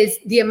is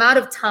the amount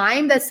of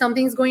time that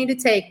something's going to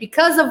take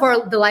because of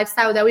the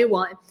lifestyle that we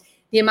want.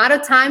 The amount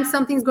of time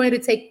something's going to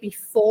take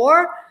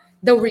before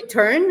the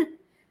return,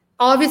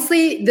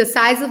 obviously the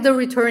size of the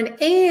return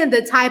and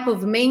the type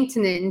of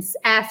maintenance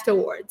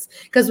afterwards,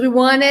 because we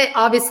want it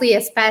obviously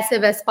as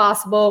passive as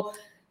possible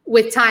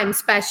with time,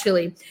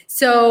 especially.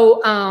 So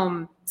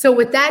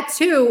with that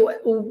too,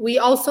 we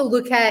also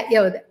look at,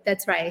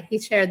 that's right. He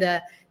shared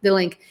the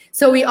link.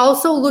 So we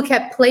also look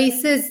at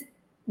places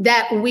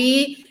that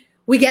we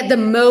get the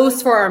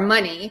most for our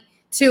money,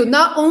 to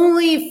not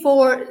only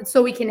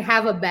so we can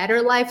have a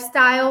better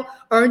lifestyle,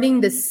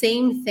 earning the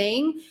same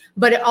thing,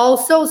 but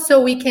also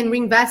so we can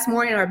reinvest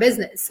more in our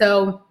business.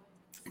 So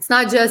it's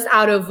not just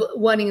out of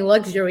wanting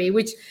luxury,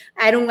 which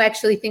I don't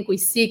actually think we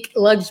seek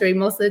luxury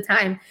most of the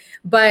time.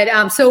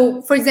 But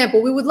so, for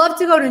example, we would love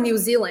to go to New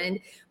Zealand.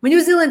 But New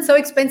Zealand's so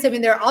expensive,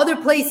 and there are other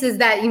places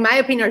that, in my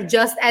opinion, are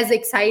just as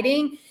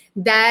exciting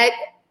that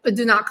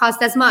do not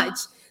cost as much.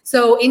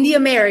 So in the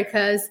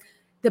Americas,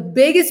 the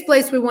biggest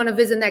place we want to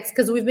visit next,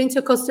 because we've been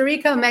to Costa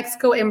Rica,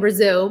 Mexico, and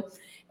Brazil,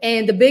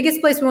 and the biggest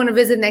place we want to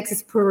visit next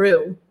is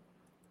Peru.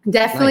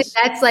 Definitely, nice.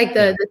 That's like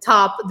the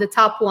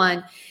top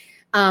one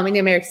in the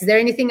Americas. Is there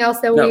anything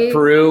else that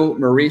Peru,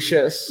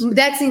 Mauritius?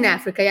 That's in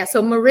Africa, yeah.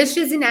 So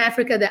Mauritius in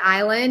Africa, the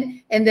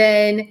island, and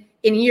then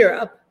in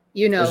Europe,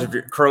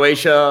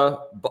 Croatia,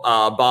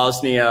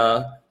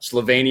 Bosnia,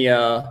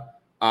 Slovenia,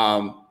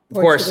 Of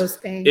Portugal, course,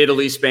 Spain.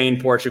 Italy,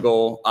 Spain,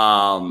 Portugal,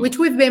 which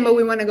we've been, but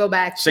we want to go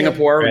back.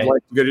 Singapore. Right. We'd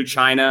like to go to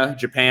China,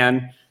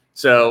 Japan.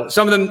 So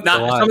some of them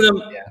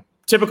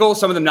typical,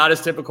 some of them not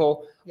as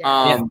typical.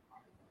 Yeah.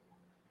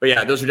 But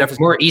yeah, those are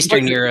definitely more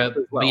Eastern Europe.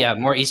 Well. But yeah,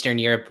 more Eastern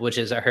Europe, which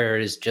is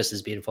just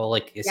as beautiful.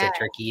 Like you said,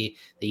 Turkey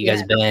that you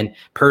guys have Yeah. been.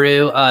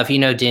 Peru. If you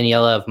know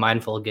Daniela of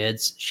Mindful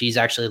Goods, she's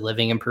actually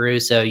living in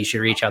Peru, so you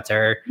should reach out to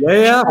her.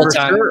 Yeah, for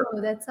Full-time. sure.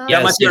 Oh, that's awesome. That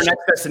Yeah, might be our so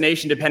next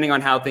destination, depending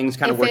on how things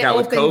kind of If work it out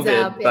with opens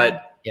COVID. up,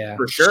 But Yeah,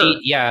 for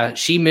sure.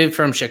 She moved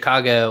from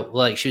Chicago.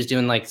 Like she was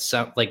doing like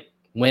some like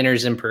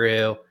winters in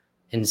Peru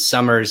and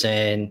summers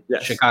in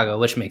Chicago,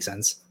 which makes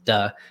sense.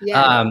 Duh.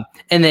 Yeah.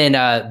 And then,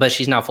 but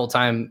she's not full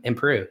time in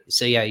Peru.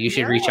 So yeah, you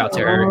should reach out to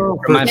her.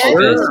 for Mindful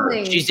sure.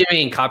 Goods. She's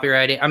doing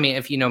copywriting. I mean,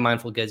 if you know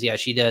Mindful Goods, yeah,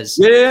 she does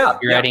Yeah.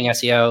 copywriting,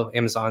 SEO,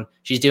 Amazon.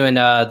 She's doing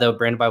the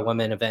Branded by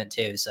Women event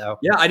too. So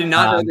Yeah, I did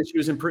not know that she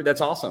was in Peru.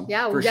 That's awesome.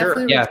 Yeah, for we sure.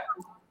 definitely yeah,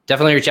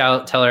 definitely reach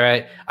out. Tell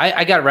her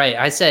I got it right.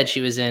 I said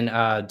she was in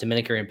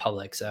Dominican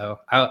Republic. So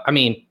I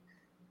mean.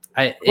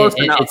 Close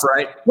enough, it's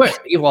right?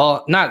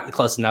 Well, not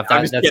close enough.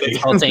 That's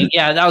insulting.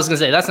 Yeah, I was gonna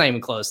say that's not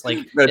even close. Like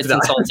it's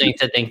insulting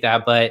to think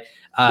that, but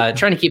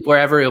trying to keep where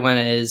everyone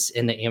is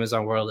in the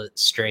Amazon world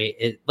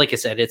straight. Like I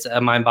said, it's a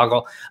mind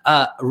boggle.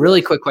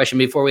 Really quick question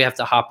before we have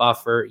to hop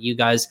off for you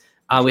guys.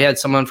 We had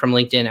someone from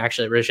LinkedIn,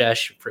 actually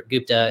Rajesh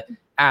Gupta,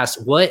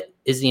 asked, "What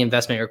is the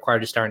investment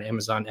required to start an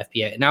Amazon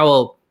FBA?" And I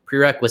will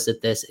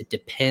prerequisite this. It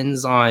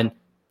depends on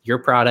your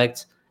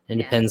product and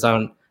depends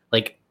on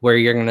like where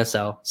you're going to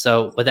sell.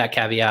 So with that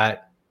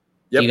caveat,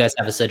 do you guys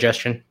have a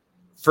suggestion?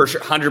 For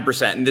sure,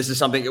 100%. And this is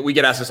something we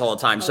get asked this all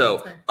the time.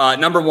 So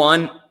number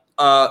one,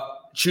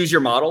 choose your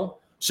model.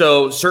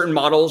 So certain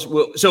models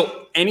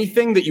so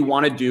anything that you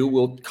want to do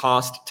will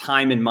cost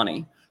time and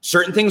money.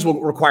 Certain things will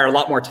require a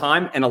lot more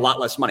time and a lot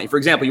less money. For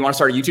example, you want to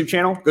start a YouTube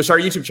channel? Go start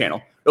a YouTube channel.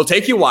 It'll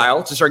take you a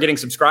while to start getting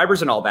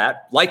subscribers and all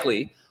that,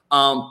 likely.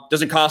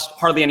 Doesn't cost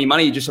hardly any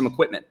money, just some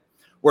equipment.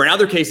 Where in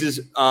other cases,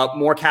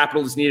 more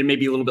capital is needed,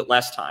 maybe a little bit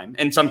less time,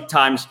 and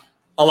sometimes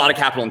a lot of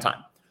capital and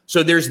time.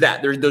 So there's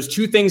that. There's those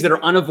two things that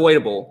are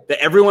unavoidable that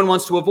everyone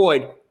wants to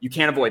avoid. You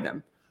can't avoid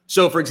them.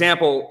 So for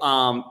example,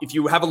 if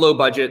you have a low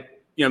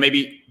budget,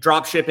 maybe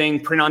drop shipping,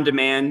 print on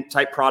demand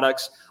type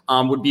products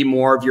would be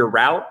more of your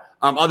route.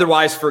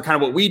 Otherwise, for kind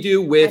of what we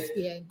do with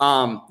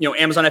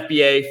Amazon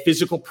FBA,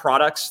 physical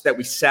products that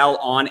we sell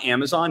on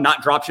Amazon,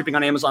 not drop shipping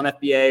on Amazon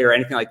FBA or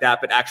anything like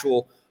that, but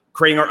actual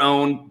creating our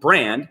own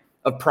brand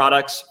of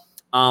products,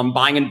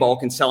 buying in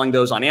bulk and selling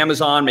those on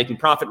Amazon, making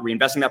profit,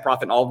 reinvesting that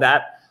profit, and all of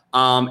that.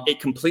 It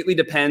completely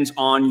depends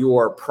on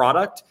your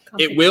product.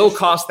 It will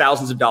cost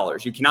thousands of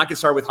dollars. You cannot get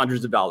started with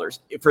hundreds of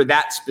dollars for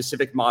that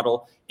specific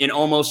model in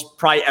almost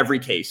probably every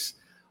case.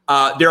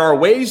 There are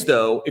ways,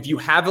 though, if you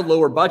have a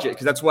lower budget,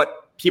 because that's what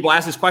people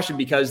ask this question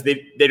because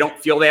they don't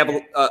feel they have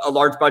a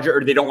large budget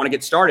or they don't want to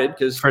get started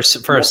because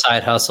for a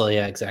side hustle.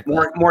 Yeah, exactly.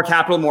 More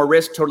capital, more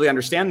risk. Totally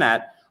understand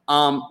that.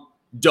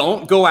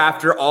 Don't go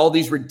after all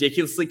these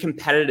ridiculously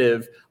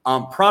competitive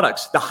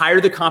products. The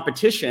higher the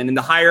competition and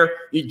the higher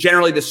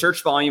generally the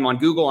search volume on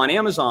Google, on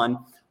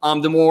Amazon,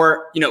 the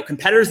more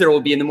competitors there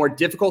will be and the more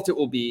difficult it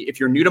will be if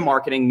you're new to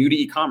marketing, new to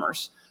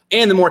e-commerce,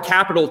 and the more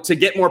capital to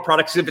get more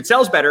products. If it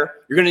sells better,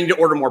 you're going to need to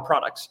order more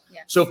products.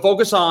 Yeah. So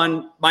focus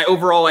on my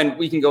overall, and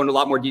we can go into a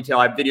lot more detail.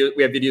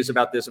 We have videos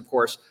about this, of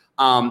course,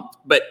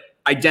 but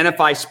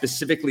identify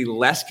specifically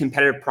less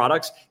competitive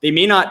products. They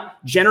may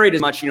not generate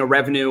as much,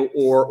 revenue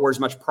or as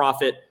much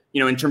profit,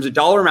 in terms of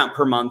dollar amount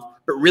per month,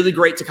 but really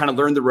great to kind of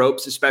learn the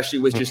ropes, especially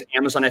with just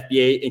Amazon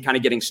FBA and kind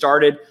of getting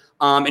started.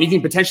 And you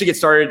can potentially get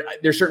started.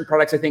 There's certain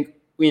products I think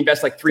we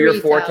invest like 3 or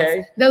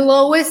 4K. The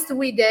lowest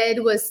we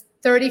did was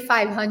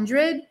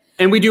 3,500.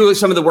 And we do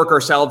some of the work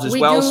ourselves as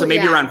well. So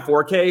maybe around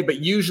 4K,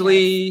 but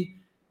usually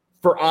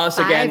for us,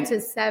 5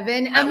 to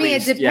 7. I mean,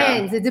 it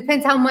depends. It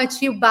depends how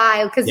much you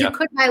buy because you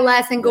could buy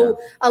less and go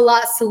a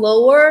lot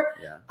slower.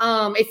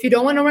 If you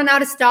don't want to run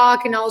out of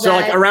stock and all that. So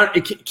like around,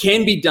 it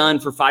can be done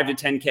for 5 to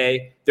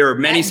 10K. There are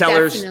many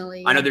sellers.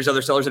 Definitely. I know there's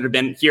other sellers that have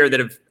been here that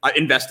have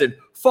invested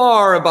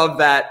far above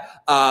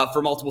that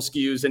for multiple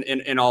SKUs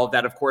and all of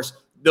that. Of course,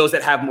 those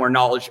that have more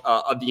knowledge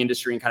of the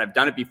industry and kind of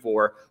done it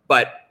before,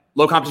 but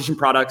low competition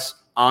products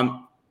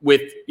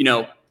with,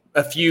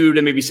 a few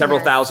to maybe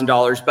several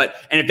 $1,000s.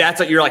 And if that's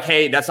like, you're like,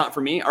 hey, that's not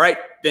for me. All right.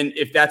 Then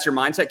if that's your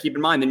mindset, keep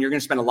in mind, then you're going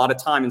to spend a lot of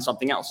time in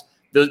something else.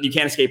 You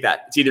can't escape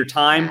that. It's either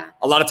time,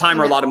 a lot of time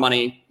or a lot of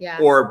money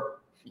or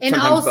and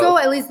also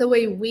both. At least the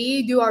way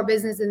we do our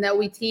business and that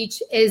we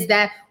teach is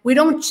that we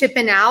don't chip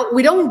in out.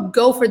 We don't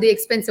go for the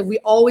expensive. We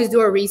always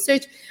do our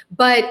research.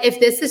 But if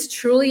this is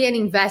truly an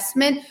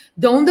investment,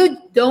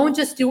 don't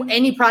just do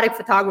any product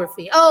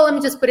photography. Oh, let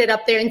me just put it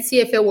up there and see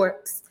if it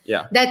works.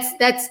 Yeah.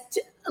 That's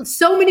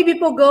so many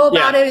people go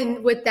about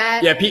it with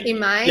that in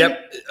mind.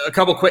 Yep. A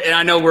couple quick, and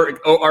I know we're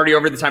already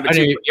over the time. But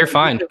you're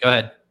fine. Go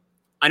ahead.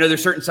 I know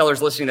there's certain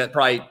sellers listening that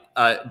probably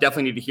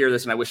definitely need to hear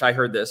this, and I wish I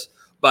heard this.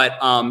 But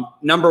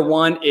number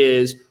one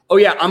is,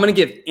 I'm going to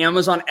give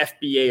Amazon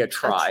FBA a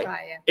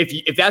try.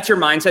 If that's your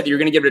mindset that you're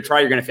going to give it a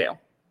try, you're going to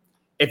fail.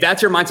 If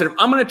that's your mindset of,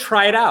 I'm going to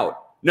try it out,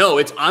 No,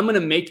 it's I'm going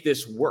to make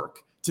this work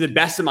to the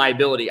best of my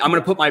ability. I'm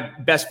going to put my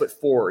best foot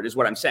forward is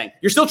what I'm saying.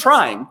 You're still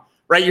trying,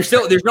 right? There's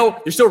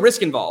still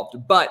risk involved,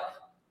 but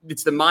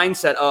it's the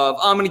mindset of,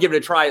 I'm going to give it a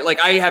try. Like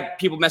I have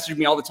people message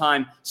me all the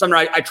time. Sumner,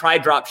 I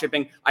tried drop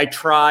shipping. I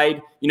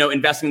tried,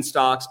 investing in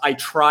stocks. I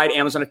tried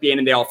Amazon FBA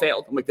and they all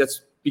failed. I'm like,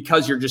 that's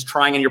because you're just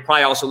trying and you're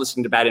probably also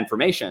listening to bad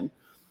information.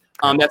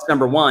 That's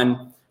number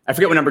one. I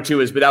forget what number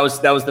two is, but that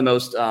was the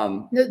most.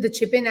 The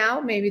chipping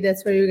out, maybe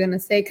that's what you're going to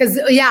say. Because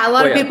a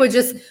lot of people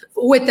just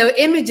with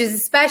the images,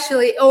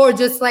 especially, or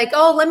just like,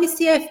 oh, let me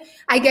see if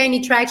I get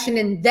any traction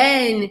and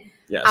then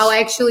I'll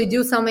actually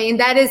do something. And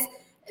that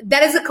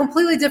is a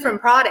completely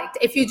different product.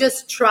 If you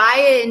just try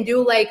it and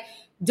do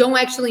don't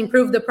actually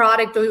improve the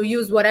product or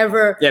use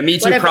whatever. Yeah, Me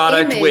Too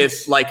product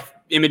with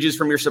images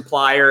from your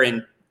supplier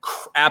and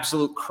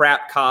absolute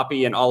crap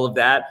copy and all of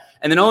that.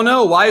 And then, oh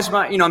no, why is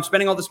I'm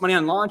spending all this money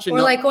on launch and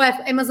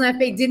Amazon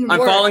FBA didn't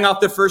work. I'm falling off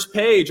the first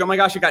page. Oh my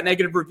gosh, I got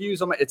negative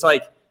reviews. It's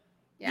like,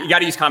 you got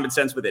to use common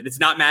sense with it. It's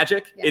not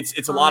magic. Yeah,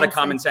 it's a lot of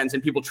common sense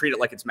and people treat it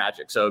like it's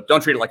magic. So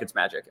don't treat it like it's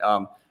magic.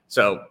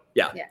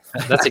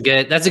 That's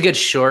a good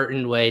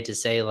shortened way to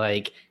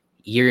say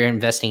you're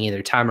investing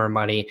either time or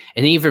money.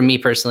 And even me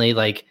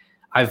personally,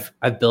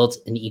 I've built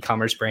an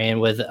e-commerce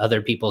brand with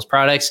other people's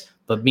products,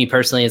 but me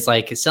personally,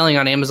 it's selling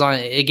on Amazon.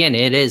 Again,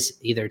 it is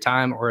either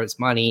time or it's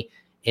money.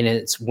 And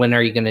it's when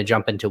are you going to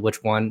jump into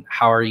which one?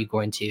 How are you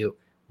going to,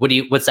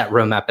 what's that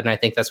roadmap? And I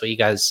think that's what you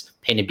guys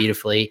painted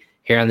beautifully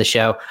here on the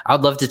show. I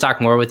would love to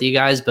talk more with you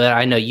guys, but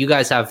I know you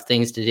guys have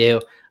things to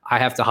do. I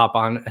have to hop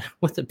on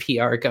with a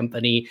PR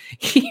company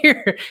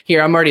here.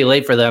 I'm already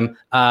late for them.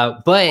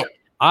 But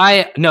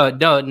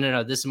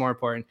no, this is more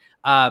important.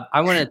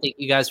 I want to thank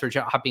you guys for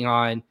hopping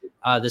on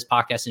this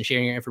podcast and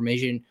sharing your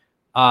information.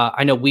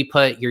 I know we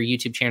put your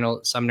YouTube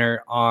channel,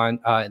 Sumner, on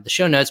the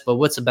show notes, but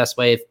what's the best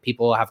way if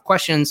people have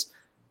questions,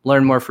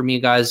 learn more from you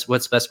guys?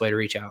 What's the bess way to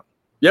reach out?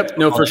 Yep,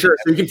 no, for sure.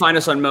 So you can find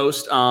us on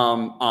most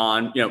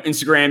on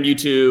Instagram,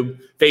 YouTube,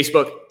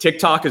 Facebook,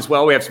 TikTok as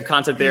well. We have some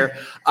content there.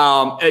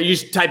 You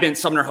just type in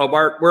Sumner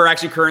Hobart. We're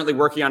actually currently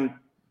working on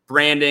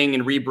branding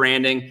and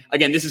rebranding.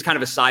 Again, this is kind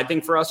of a side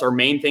thing for us. Our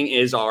main thing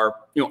is our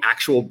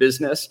actual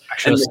business.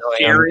 And the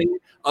sharing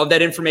of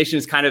that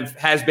information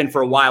has been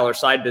for a while our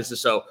side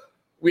business. So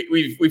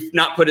we've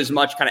not put as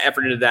much kind of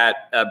effort into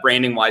that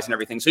branding wise and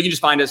everything. So you can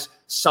just find us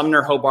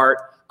Sumner Hobart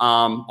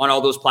on all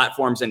those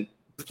platforms and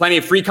plenty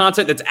of free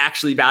content that's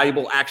actually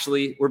valuable.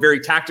 Actually, we're very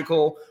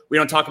tactical. We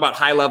don't talk about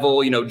high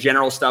level,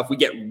 general stuff. We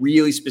get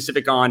really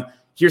specific on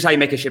here's how you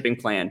make a shipping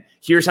plan.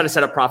 Here's how to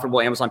set up profitable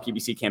Amazon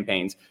PPC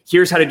campaigns.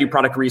 Here's how to do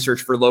product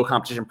research for low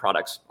competition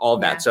products, all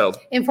of that. So,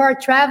 and for our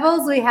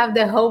travels, we have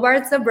the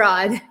Hobarts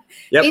Abroad.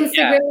 Yep.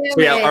 Instagram.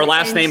 So our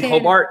last name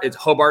Hobart. It's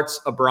Hobarts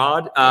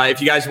Abroad. If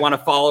you guys want to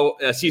follow,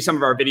 see some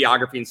of our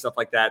videography and stuff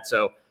like that.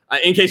 So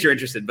in case you're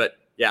interested, but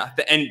yeah.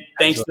 And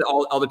thanks to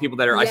all the people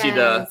that are, I see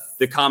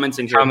the comments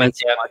in here.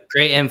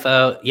 Great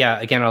info. Yeah.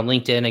 Again, on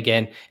LinkedIn.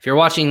 Again, if you're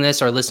watching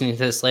this or listening to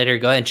this later,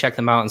 go ahead and check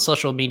them out on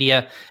social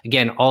media.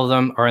 Again, all of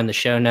them are in the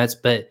show notes,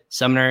 but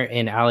Sumner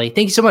and Ali,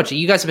 thank you so much.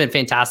 You guys have been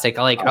fantastic.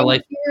 I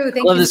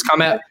love this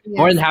comment. Yes.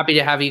 More than happy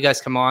to have you guys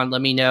come on.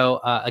 Let me know.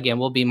 Again,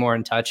 we'll be more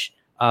in touch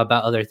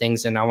about other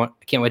things. And I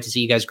can't wait to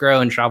see you guys grow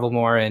and travel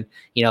more and,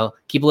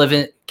 keep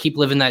living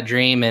that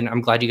dream. And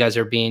I'm glad you guys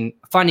are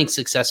finding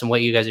success in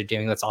what you guys are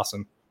doing. That's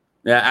awesome.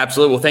 Yeah,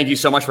 absolutely. Well, thank you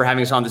so much for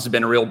having us on. This has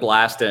been a real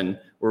blast and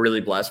we're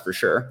really blessed for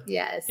sure.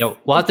 Yes.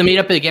 We'll have to meet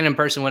up again in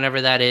person whenever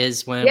that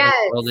is, when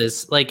the world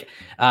is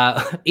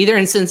either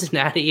in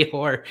Cincinnati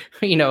or,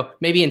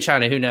 maybe in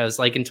China, who knows,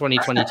 in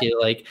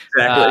 2022,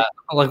 exactly.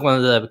 Like one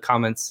of the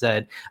comments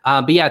said.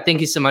 But yeah, thank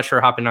you so much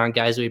for hopping on,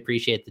 guys. We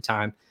appreciate the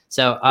time.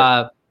 So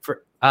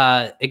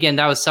again,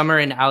 that was Sumner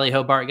and Ali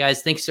Hobart,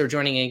 guys. Thanks for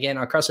joining again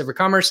on Crossover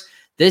Commerce.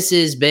 This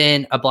has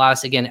been a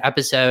blast. Again,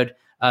 episode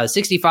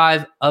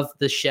 65 of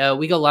the show.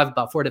 We go live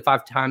about 4 to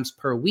 5 times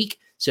per week.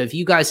 So if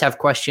you guys have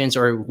questions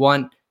or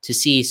want to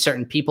see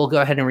certain people, go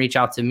ahead and reach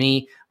out to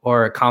me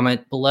or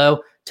comment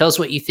below. Tell us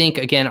what you think,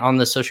 again, on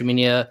the social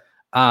media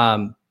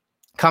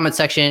comment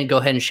section. Go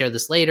ahead and share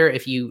this later.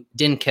 If you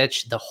didn't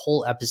catch the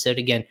whole episode,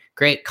 again,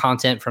 great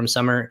content from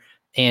Sumner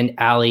and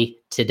Ali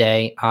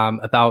today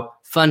about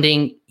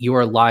funding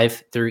your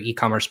life through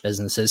e-commerce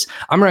businesses.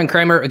 I'm Ryan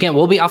Kramer. Again,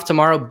 we'll be off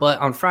tomorrow, but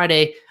on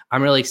Friday,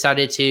 I'm really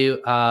excited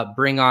to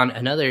bring on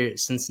another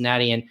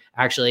Cincinnatian.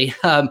 Actually,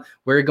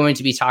 we're going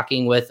to be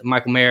talking with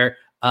Michael Mayer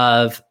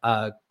of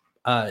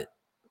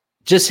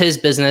just his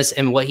business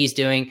and what he's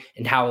doing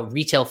and how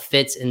retail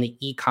fits in the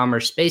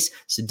e-commerce space.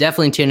 So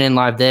definitely tune in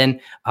live then.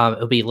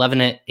 It'll be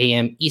 11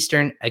 a.m.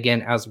 Eastern,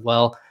 again, as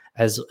well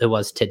as it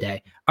was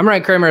today. I'm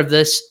Ryan Kramer of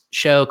this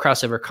show,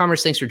 Crossover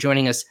Commerce. Thanks for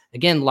joining us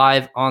again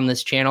live on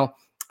this channel.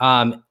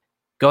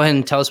 Go ahead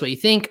and tell us what you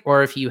think,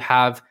 or if you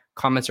have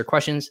comments or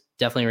questions,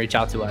 definitely reach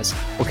out to us.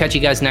 We'll catch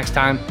you guys next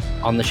time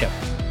on the show.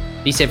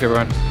 Be safe,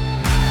 everyone.